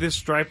looked at this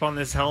stripe on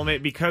this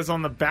helmet because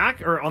on the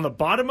back, or on the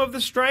bottom of the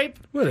stripe,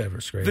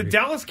 whatever, Scrappy. The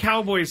Dallas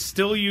Cowboys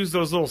still use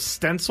those little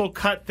stencil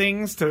cut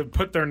things to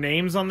put their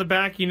names on the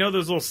back. You know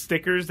those little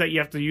stickers that you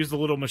have to use the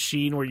little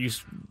machine where you...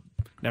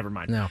 Never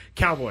mind. No.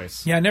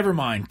 Cowboys. Yeah, never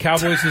mind.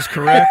 Cowboys is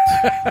correct.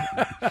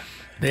 I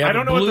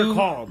don't know what they're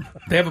called.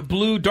 They have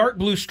a dark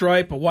blue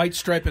stripe, a white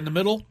stripe in the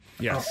middle.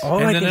 Yes. All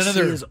and I then can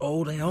another see is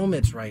old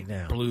helmets right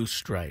now. Blue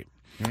stripe.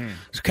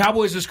 So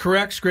Cowboys is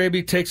correct.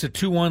 Scraby takes a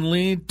 2-1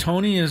 lead.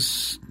 Tony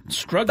is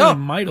struggling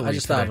mightily. I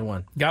just thought of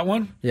one. Got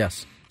one?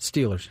 Yes.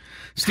 Steelers.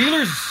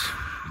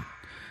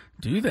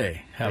 Do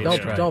they have don't, a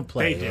stripe? Don't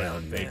play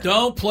around.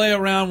 Don't play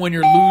around when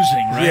you're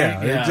losing, right?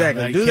 Yeah,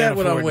 exactly. Do that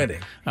when I'm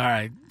winning. All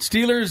right.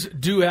 Steelers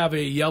do have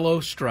a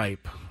yellow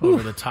stripe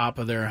over the top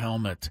of their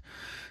helmet.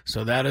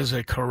 So that is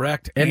a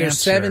correct answer. And there's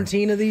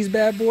 17 of these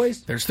bad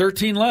boys? There's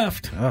 13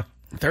 left.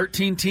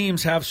 13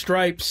 teams have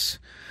stripes.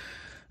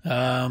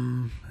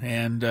 And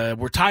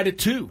we're tied at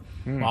 2,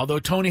 although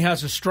Tony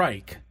has a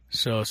strike.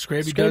 So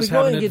Scraby does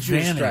have an advantage.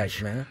 Get you a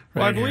strike, man.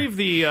 Well, I believe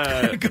the...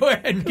 Go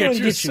ahead and get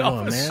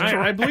yourself a strike.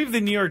 I believe the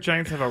New York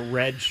Giants have a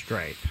red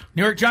stripe.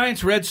 New York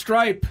Giants, red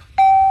stripe.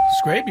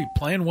 Scraby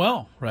playing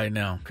well right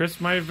now. Chris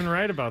might have been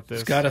right about this.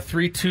 He's got a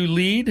 3-2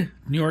 lead.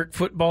 New York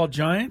Football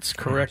Giants,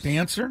 correct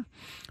answer.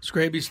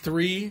 Scraby's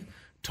 3,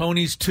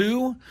 Tony's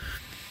 2,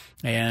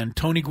 and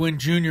Tony Gwynn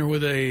Jr.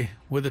 with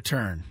a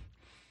turn.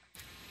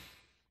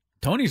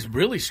 Tony's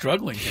really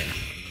struggling here.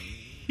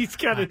 He's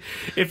got to.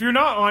 If you're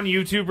not on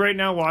YouTube right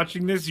now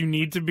watching this, you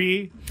need to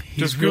be.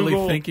 He's really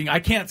thinking. I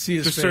can't see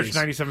his face. Just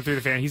search 97.3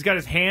 The Fan. He's got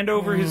his hand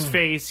over his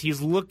face.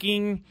 He's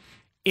looking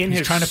in He's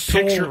his trying to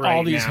soul picture right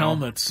all these now.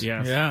 helmets.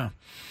 Yes.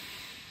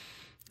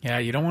 Yeah.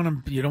 You don't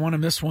want to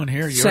miss one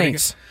here.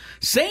 Saints.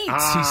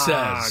 Saints, he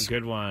says.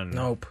 Good one.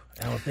 Nope.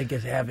 I don't think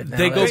it have it now.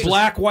 They go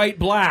black, white,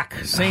 black.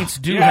 Saints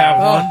do have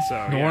one.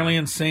 So, New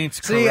Orleans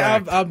Saints, See,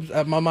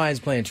 correct. my mind's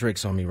playing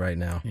tricks on me right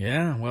now.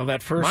 Yeah, well,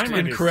 that first My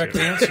mind is incorrect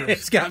too. answer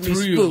It's got me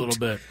threw you a little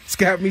bit. It's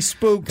got me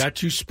spooked.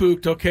 Got you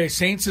spooked. Okay,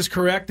 Saints is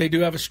correct. They do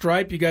have a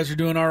stripe. You guys are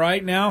doing all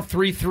right now.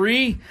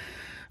 3-3.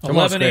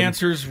 11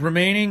 answers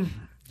remaining.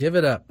 Give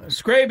it up.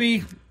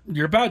 Scraby,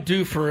 you're about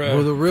due for a...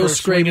 Will the real for a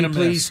swing and a Scraby miss.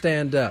 please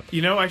stand up?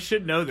 You know, I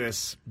should know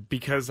this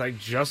because I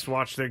just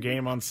watched their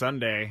game on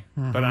Sunday,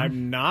 but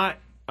I'm not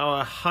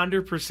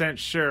 100%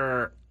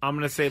 sure. I'm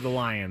going to say the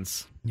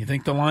Lions. You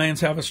think the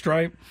Lions have a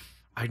stripe?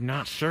 I'm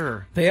not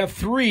sure. They have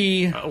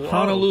 3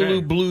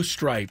 Honolulu blue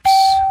stripes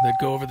that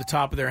go over the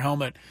top of their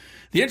helmet.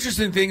 The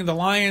interesting thing, the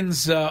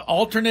Lions'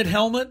 alternate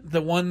helmet,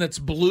 the one that's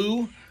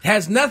blue,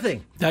 has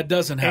nothing. That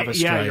doesn't have a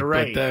stripe. Yeah, you're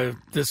right. But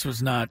this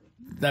was not.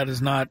 That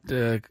is not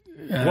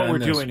what we're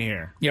doing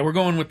here. Yeah, we're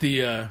going with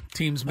the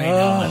team's main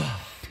helmet.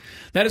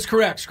 That is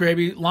correct,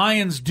 Scraby.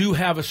 Lions do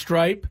have a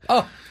stripe.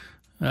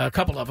 A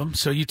couple of them.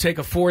 So you take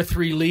a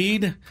 4-3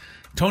 lead.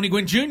 Tony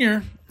Gwynn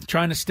Jr.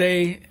 trying to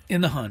stay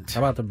in the hunt. How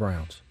about the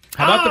Browns?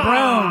 How about the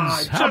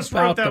Browns? I just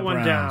wrote that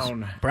one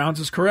down. Browns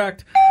is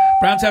correct.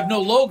 Browns have no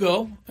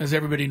logo, as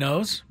everybody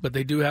knows, but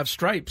they do have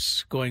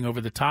stripes going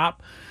over the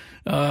top.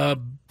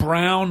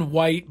 Brown,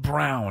 white,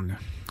 brown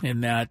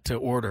in that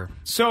order.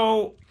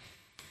 So,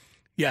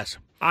 yes.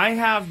 I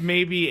have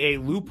maybe a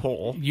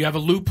loophole. You have a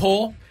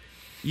loophole?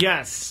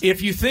 Yes.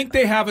 If you think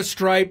they have a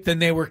stripe, then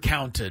they were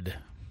counted.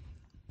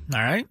 All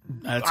right?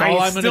 That's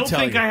all I'm going to tell you. I still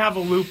think I have a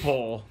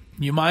loophole.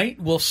 You might.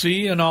 We'll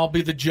see, and I'll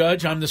be the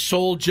judge. I'm the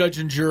sole judge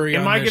and jury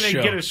on this show. Am I going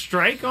to get a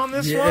strike on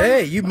this one?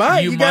 Hey, you might.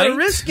 You got to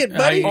risk it,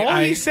 buddy. All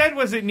he said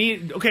was it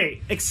needed...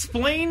 Okay,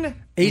 explain...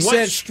 He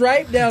said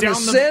stripe down the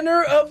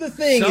center of the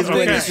thing is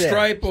what he said.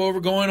 Stripe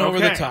going over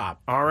the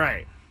top. All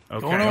right.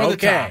 Okay. Going over the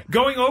top.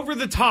 Going over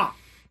the top.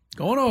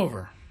 Going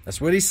over. That's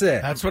what he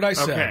said. That's what I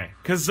said. Okay.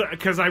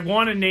 Because I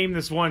want to name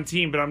this one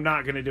team, but I'm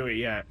not going to do it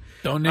yet.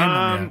 Don't name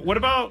them yet. What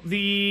about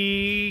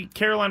the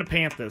Carolina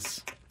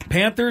Panthers?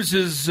 Panthers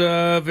is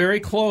very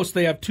close.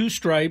 They have 2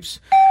 stripes.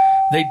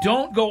 They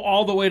don't go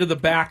all the way to the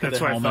back of the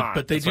helmet,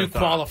 but they do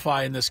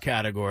qualify in this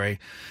category.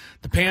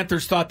 The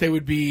Panthers thought they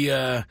would be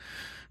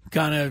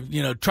kind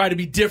of, try to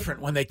be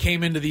different when they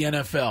came into the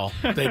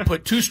NFL. They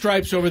put 2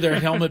 stripes over their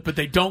helmet, but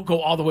they don't go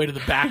all the way to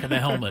the back of the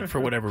helmet for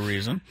whatever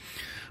reason.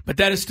 But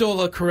that is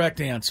still a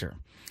correct answer.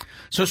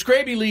 So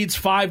Scraby leads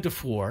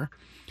 5-4,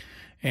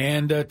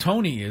 and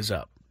Tony is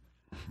up.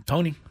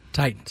 Tony.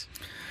 Titans.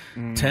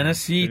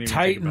 Tennessee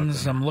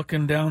Titans. I'm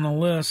looking down the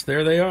list.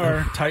 There they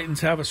are.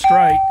 Titans have a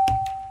strike.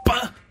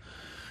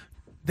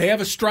 They have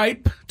a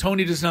stripe.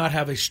 Tony does not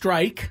have a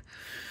strike.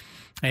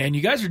 And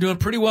you guys are doing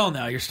pretty well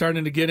now. You're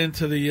starting to get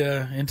into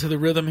the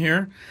rhythm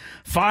here.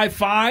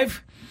 5-5.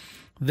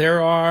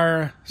 There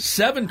are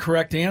 7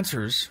 correct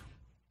answers.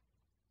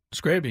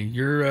 Scraby,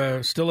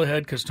 you're still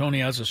ahead because Tony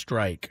has a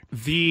strike.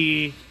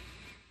 The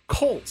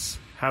Colts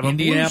have a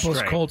Indianapolis blue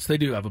stripe. Colts, they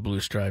do have a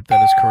blue stripe.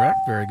 That is correct.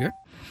 Very good.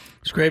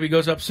 Scraby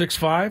goes up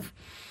 6-5.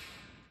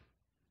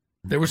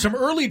 There was some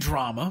early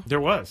drama.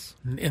 There was.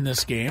 In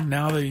this game.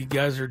 Now that you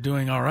guys are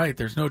doing all right,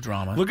 there's no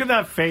drama. Look at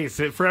that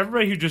face. For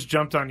everybody who just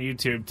jumped on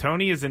YouTube,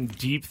 Tony is in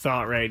deep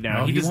thought right now.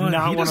 No, he does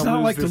not want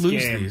to lose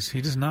this game. These.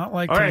 He does not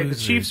like all to right, lose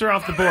the Chiefs these. are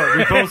off the board.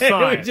 We both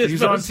saw it.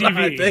 He's on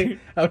TV.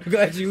 I'm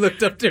glad you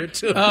looked up there,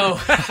 too. Oh.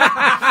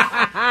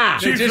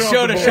 They just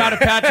showed a shot of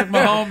Patrick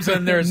Mahomes,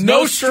 and there's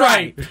no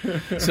stripe.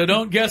 So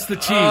don't guess the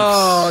Chiefs.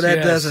 Oh,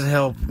 that doesn't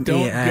help.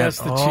 Don't guess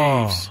the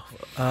Chiefs.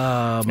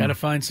 Got to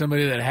find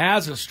somebody that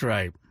has a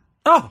stripe.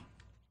 Oh.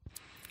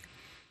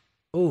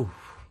 Oh.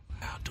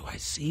 Do I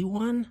see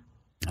one?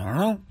 I don't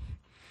know.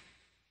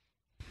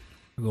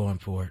 We're going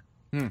for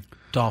it.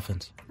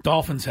 Dolphins.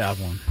 Dolphins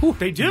have one. Ooh,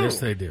 they do? Yes,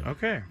 they do.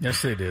 Okay.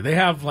 Yes, they do. They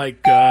have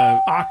like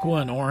aqua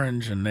and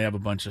orange, and they have a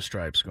bunch of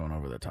stripes going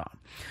over the top.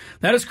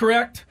 That is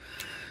correct.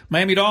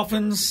 Miami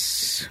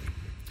Dolphins,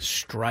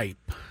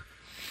 stripe.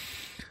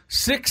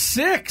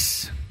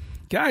 6-6.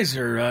 Guys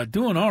are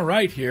doing all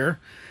right here.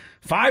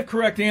 5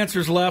 correct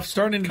answers left,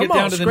 starting to get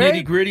down to the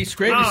nitty-gritty.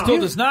 Scraby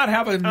still does not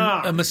have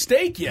a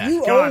mistake yet.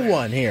 You owe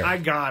one here. I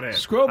got it.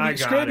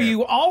 Scraby,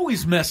 you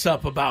always mess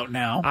up about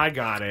now. I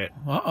got it.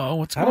 Uh-oh,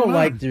 what's going on? I don't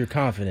like your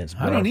confidence,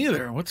 bro. I don't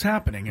either. What's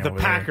happening The over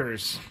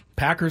Packers. there?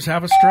 Packers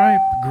have a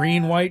stripe.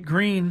 Green, white,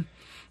 green.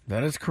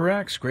 That is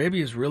correct.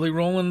 Scraby is really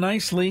rolling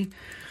nicely.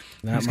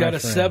 He's got a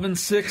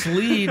 7-6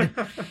 lead.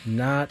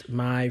 Not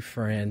my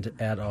friend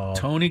at all.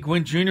 Tony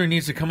Gwynn Jr.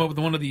 needs to come up with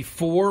one of the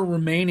 4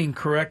 remaining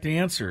correct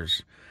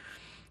answers.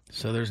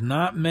 So there's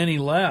not many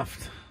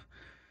left.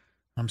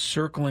 I'm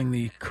circling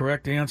the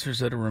correct answers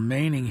that are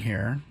remaining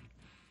here,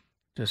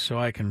 just so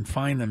I can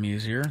find them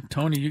easier.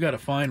 Tony, you got to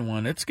find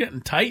one. It's getting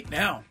tight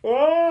now.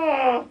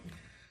 Oh!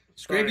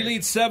 Scraby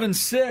leads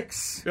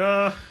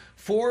 7-6.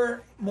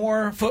 4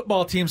 more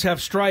football teams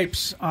have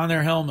stripes on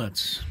their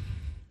helmets,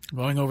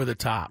 going over the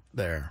top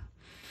there.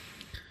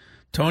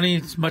 Tony,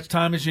 as much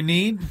time as you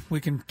need.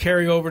 We can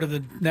carry over to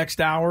the next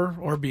hour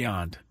or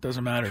beyond.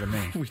 Doesn't matter to me.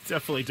 We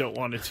definitely don't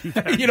want to do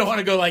that. You don't want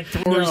to go like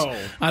tours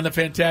on the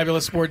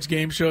Fantabulous Sports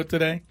Game Show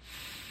today?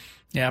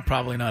 Yeah,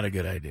 probably not a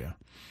good idea.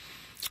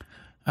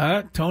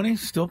 Tony,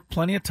 still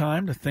plenty of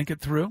time to think it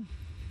through.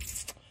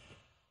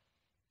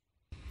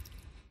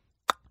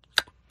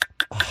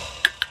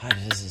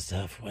 This is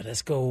tough. Well,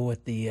 let's go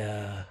with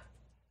the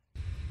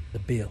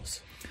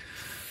Bills.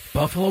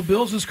 Buffalo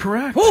Bills is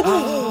correct.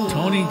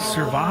 Tony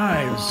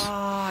survives.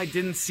 I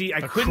didn't see. I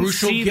A couldn't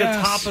crucial see guess.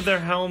 the top of their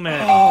helmet.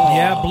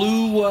 Yeah,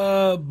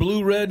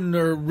 blue, red,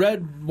 or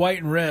red, white,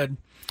 and red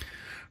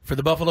for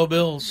the Buffalo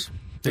Bills.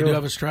 They do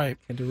have a stripe.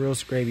 Can the real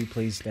Scraby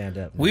please stand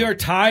up? We are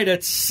tied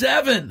at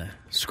 7.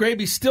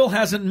 Scraby still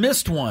hasn't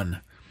missed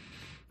one.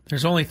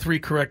 There's only 3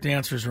 correct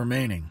answers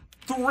remaining.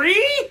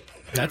 3?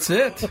 That's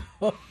it.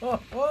 Oh,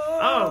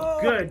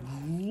 good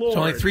Lord. There's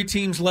only 3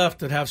 teams left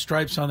that have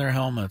stripes on their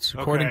helmets,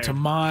 according to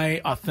my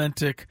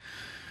authentic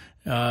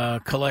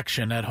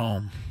collection at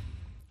home.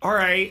 All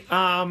right.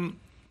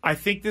 I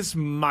think this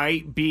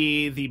might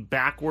be the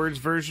backwards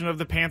version of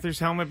the Panthers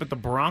helmet, but the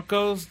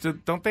Broncos,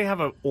 don't they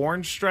have an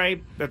orange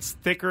stripe that's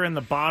thicker in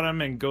the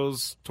bottom and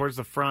goes towards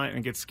the front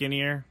and gets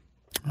skinnier?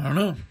 I don't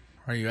know.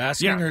 Are you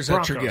asking, or is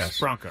that your guess?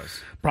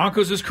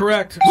 Broncos is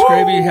correct.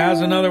 Scraby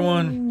has another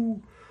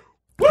one.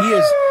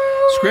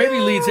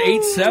 Scraby leads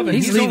 8-7.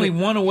 He's only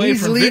one away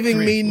from victory. He's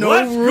leaving me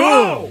no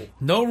room.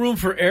 No room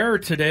for error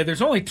today.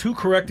 There's only 2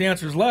 correct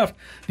answers left.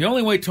 The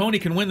only way Tony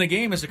can win the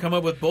game is to come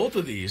up with both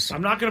of these.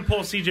 I'm not going to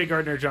pull C.J.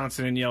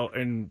 Gardner-Johnson and yell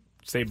and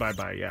say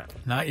bye-bye yet.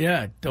 Not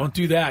yet. Don't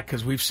do that,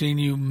 because we've seen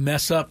you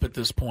mess up at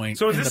this point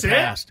so in is the this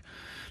past. It?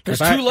 There's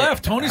 2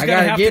 left. Tony's going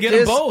to have to get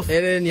this, them both.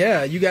 And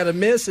then, you got to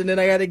miss, and then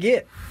I got to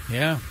get.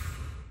 Yeah.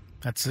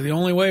 That's the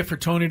only way for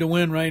Tony to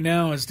win right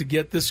now is to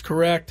get this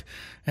correct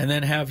and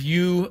then have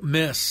you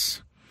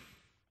miss.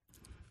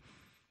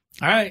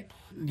 All right.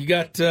 You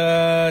got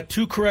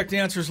 2 correct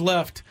answers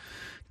left.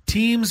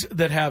 Teams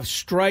that have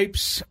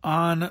stripes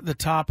on the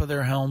top of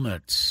their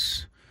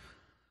helmets.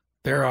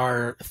 There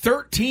are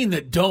 13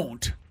 that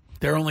don't.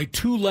 There are only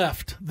 2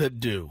 left that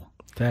do.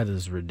 That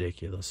is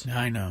ridiculous.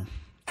 I know.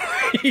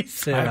 He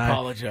said, I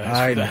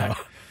apologize for that.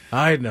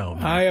 I know.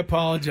 Man. I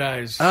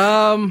apologize.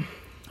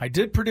 I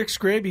did predict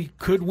Scraby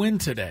could win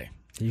today.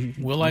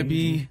 Will I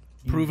be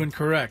proven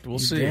correct? We'll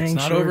see. It's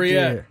not over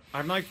yet.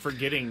 I'm like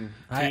forgetting.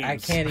 I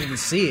can't even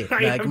see it.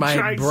 Like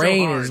my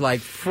brain is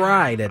like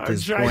fried at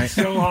this point.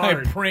 So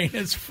hard. My brain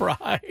is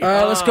fried.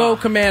 Let's go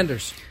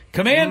Commanders.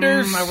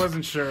 Commanders. I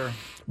wasn't sure.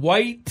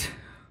 White,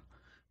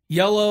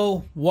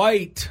 yellow,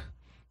 white.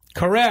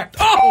 Correct.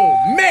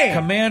 Oh, man.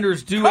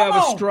 Commanders do have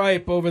a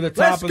stripe over the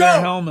top of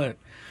their helmet.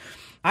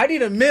 I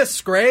need a miss,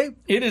 Scrape.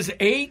 It is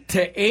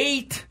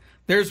 8-8.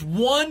 There's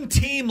 1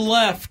 team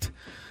left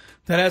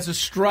that has a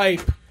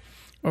stripe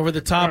over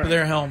the top of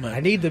their helmet. I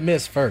need the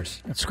miss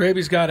first. And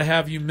Scraby's got to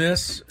have you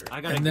miss.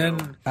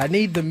 I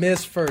need the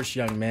miss first,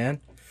 young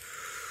man.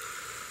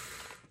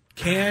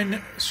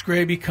 Can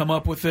Scraby come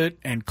up with it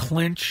and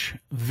clinch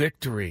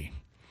victory?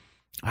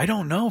 I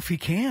don't know if he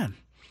can.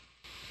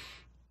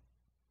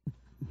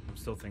 I'm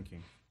still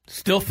thinking.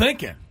 Still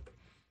thinking.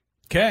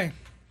 Okay.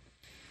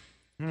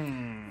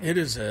 It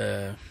is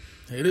a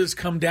It has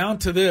come down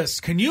to this.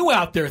 Can you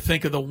out there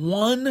think of the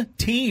one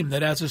team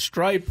that has a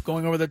stripe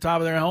going over the top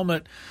of their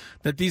helmet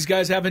that these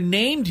guys haven't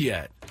named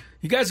yet?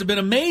 You guys have been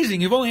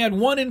amazing. You've only had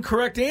one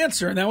incorrect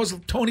answer, and that was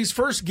Tony's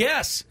first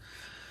guess.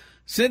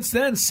 Since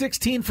then,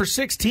 16 for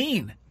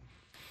 16.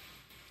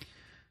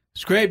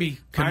 Scraby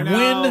can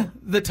win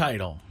the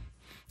title.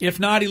 If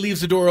not, he leaves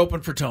the door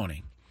open for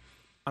Tony.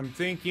 I'm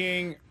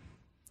thinking...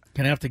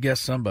 Gonna have to guess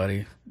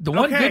somebody. The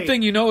one good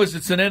thing you know is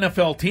it's an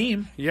NFL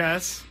team.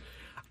 Yes.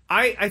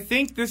 I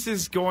think this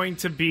is going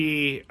to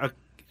be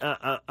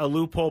a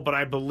loophole, but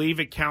I believe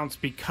it counts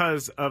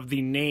because of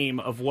the name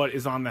of what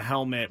is on the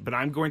helmet. But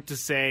I'm going to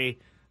say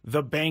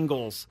the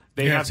Bengals.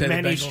 They have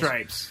many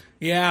stripes.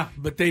 Yeah,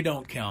 but they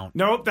don't count.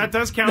 Nope, that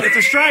does count. It's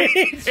a stripe.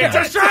 It's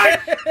a stripe.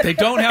 They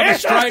don't have a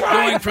stripe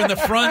going from the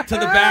front to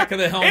the back of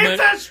the helmet.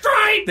 It's a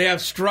stripe. They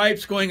have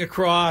stripes going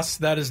across.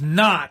 That is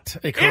not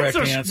a correct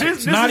answer.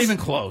 It's not even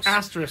close.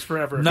 Asterisk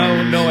forever.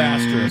 No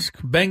asterisk.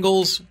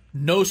 Bengals,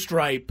 no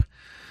stripe.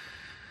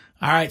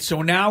 All right,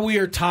 so now we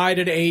are tied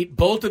at 8.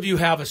 Both of you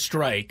have a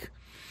strike.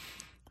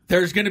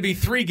 There's going to be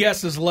 3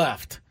 guesses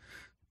left.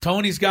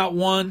 Tony's got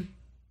 1.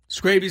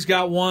 Scraby's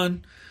got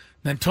 1.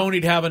 Then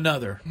Tony'd have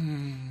another.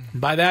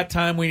 By that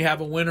time, we have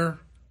a winner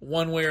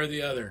one way or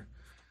the other.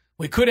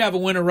 We could have a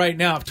winner right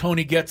now if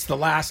Tony gets the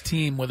last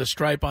team with a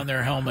stripe on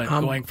their helmet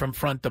going from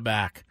front to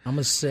back. I'm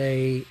going to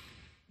say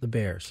the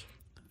Bears.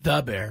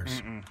 The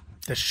Bears.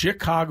 The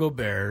Chicago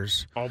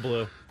Bears. All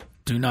blue.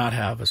 Do not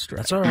have a stripe.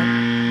 That's all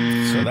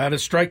right. So that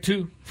is strike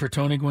 2 for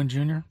Tony Gwynn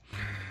Jr.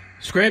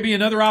 Scraby,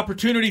 another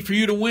opportunity for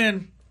you to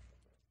win.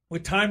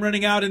 With time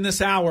running out in this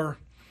hour,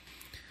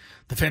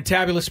 the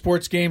Fantabulous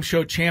Sports Game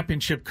Show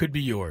Championship could be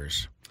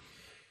yours.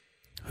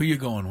 Who you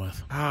going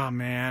with? Oh,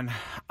 man.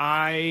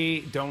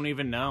 I don't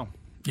even know.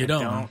 You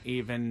don't? Don't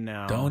even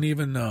know. Don't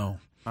even know.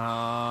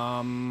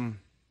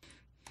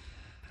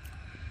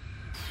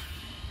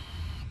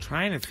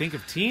 Trying to think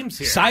of teams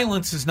here.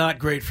 Silence is not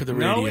great for the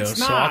radio, no, it's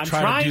not. So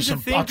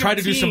I'll try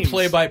to do some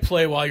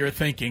play-by-play while you're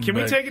thinking. Can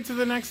we take it to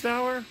the next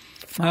hour?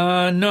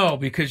 No,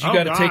 because you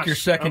got to take your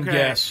second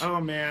guess.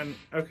 Oh, man.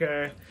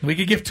 Okay. We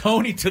could give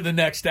Tony to the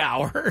next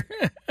hour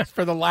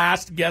for the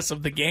last guess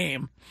of the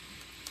game.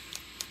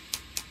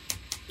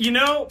 You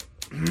know...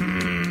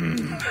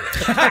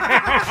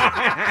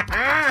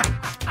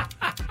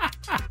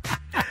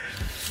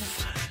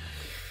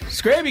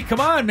 Scraby,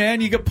 come on,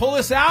 man. You can pull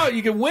this out.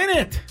 You can win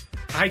it.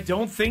 I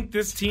don't think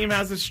this team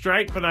has a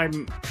stripe, but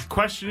I'm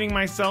questioning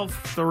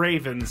myself. The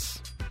Ravens.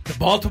 The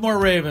Baltimore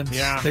Ravens.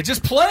 Yeah. They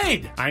just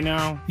played. I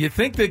know. You'd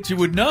think that you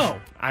would know.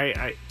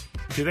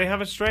 Do they have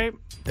a stripe?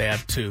 They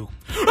have 2.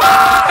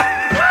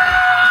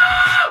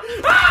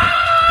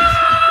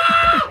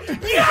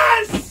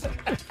 Yes!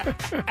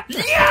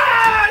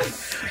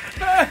 Yes!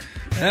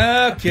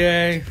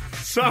 Okay.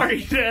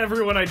 Sorry to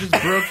everyone, I just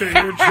broke their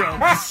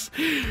eardrums.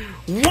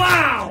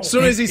 Wow! As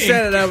soon as he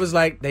said it, I was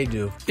like, they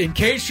do. In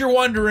case you're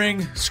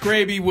wondering,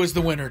 Scraby was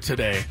the winner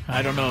today.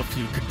 I don't know if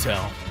you could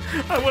tell.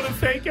 I want to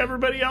thank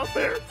everybody out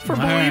there for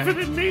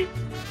believing in me.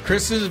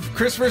 Chris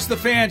versus the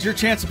fans. Your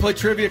chance to play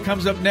trivia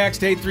comes up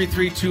next.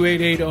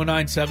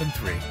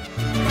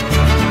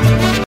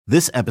 833-288-0973.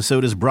 This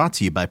episode is brought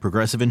to you by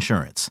Progressive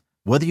Insurance.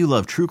 Whether you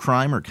love true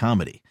crime or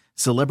comedy,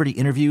 celebrity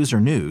interviews or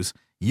news,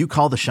 you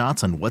call the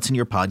shots on what's in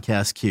your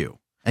podcast queue.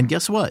 And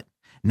guess what?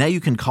 Now you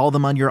can call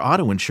them on your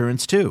auto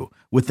insurance too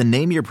with the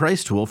Name Your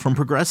Price tool from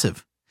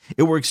Progressive.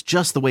 It works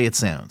just the way it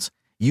sounds.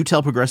 You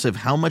tell Progressive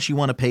how much you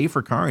want to pay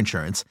for car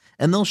insurance,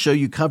 and they'll show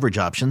you coverage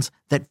options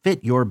that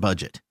fit your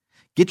budget.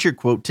 Get your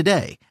quote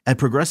today at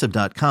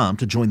Progressive.com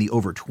to join the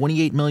over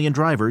 28 million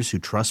drivers who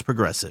trust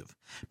Progressive.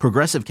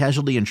 Progressive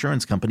Casualty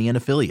Insurance Company and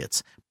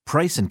Affiliates.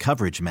 Price and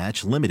coverage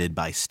match limited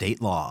by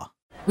state law.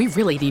 We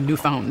really need new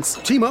phones.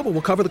 T-Mobile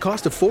will cover the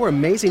cost of 4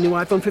 amazing new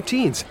iPhone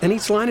 15s, and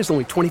each line is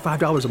only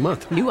 $25 a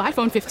month. New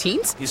iPhone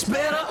 15s? It's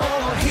better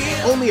over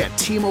here. Only at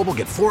T-Mobile,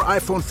 get 4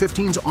 iPhone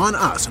 15s on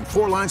us and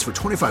 4 lines for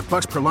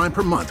 $25 per line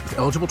per month with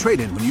eligible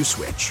trade-in when you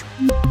switch.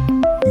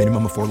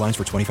 Minimum of 4 lines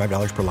for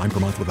 $25 per line per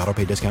month with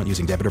autopay discount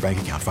using debit or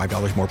bank account.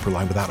 $5 more per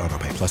line without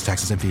autopay, plus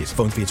taxes and fees.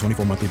 Phone fee at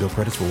 24 monthly bill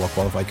credits for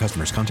well-qualified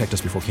customers. Contact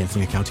us before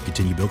canceling account to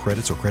continue bill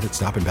credits or credit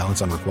stop and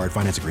balance on required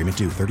finance agreement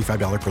due.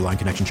 $35 per line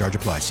connection charge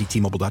applies. See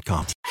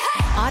T-Mobile.com.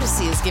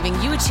 Odyssey is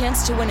giving you a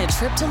chance to win a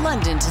trip to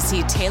London to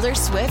see Taylor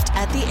Swift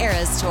at the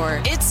Eras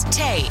Tour. It's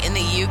Tay in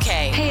the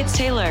UK. Hey, it's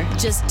Taylor.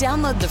 Just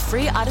download the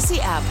free Odyssey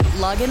app,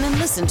 log in and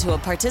listen to a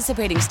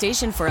participating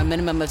station for a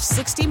minimum of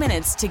 60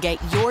 minutes to get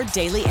your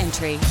daily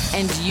entry.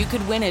 And you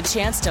could win a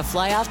chance to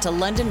fly off to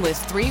London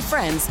with 3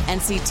 friends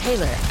and see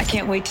Taylor. I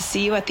can't wait to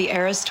see you at the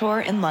Eras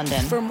Tour in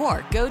London. For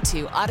more, go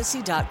to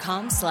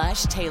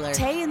odyssey.com/Taylor.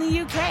 Tay in the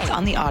UK. It's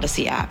on the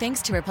Odyssey app.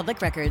 Thanks to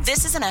Republic Records.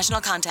 This is a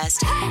national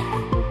contest.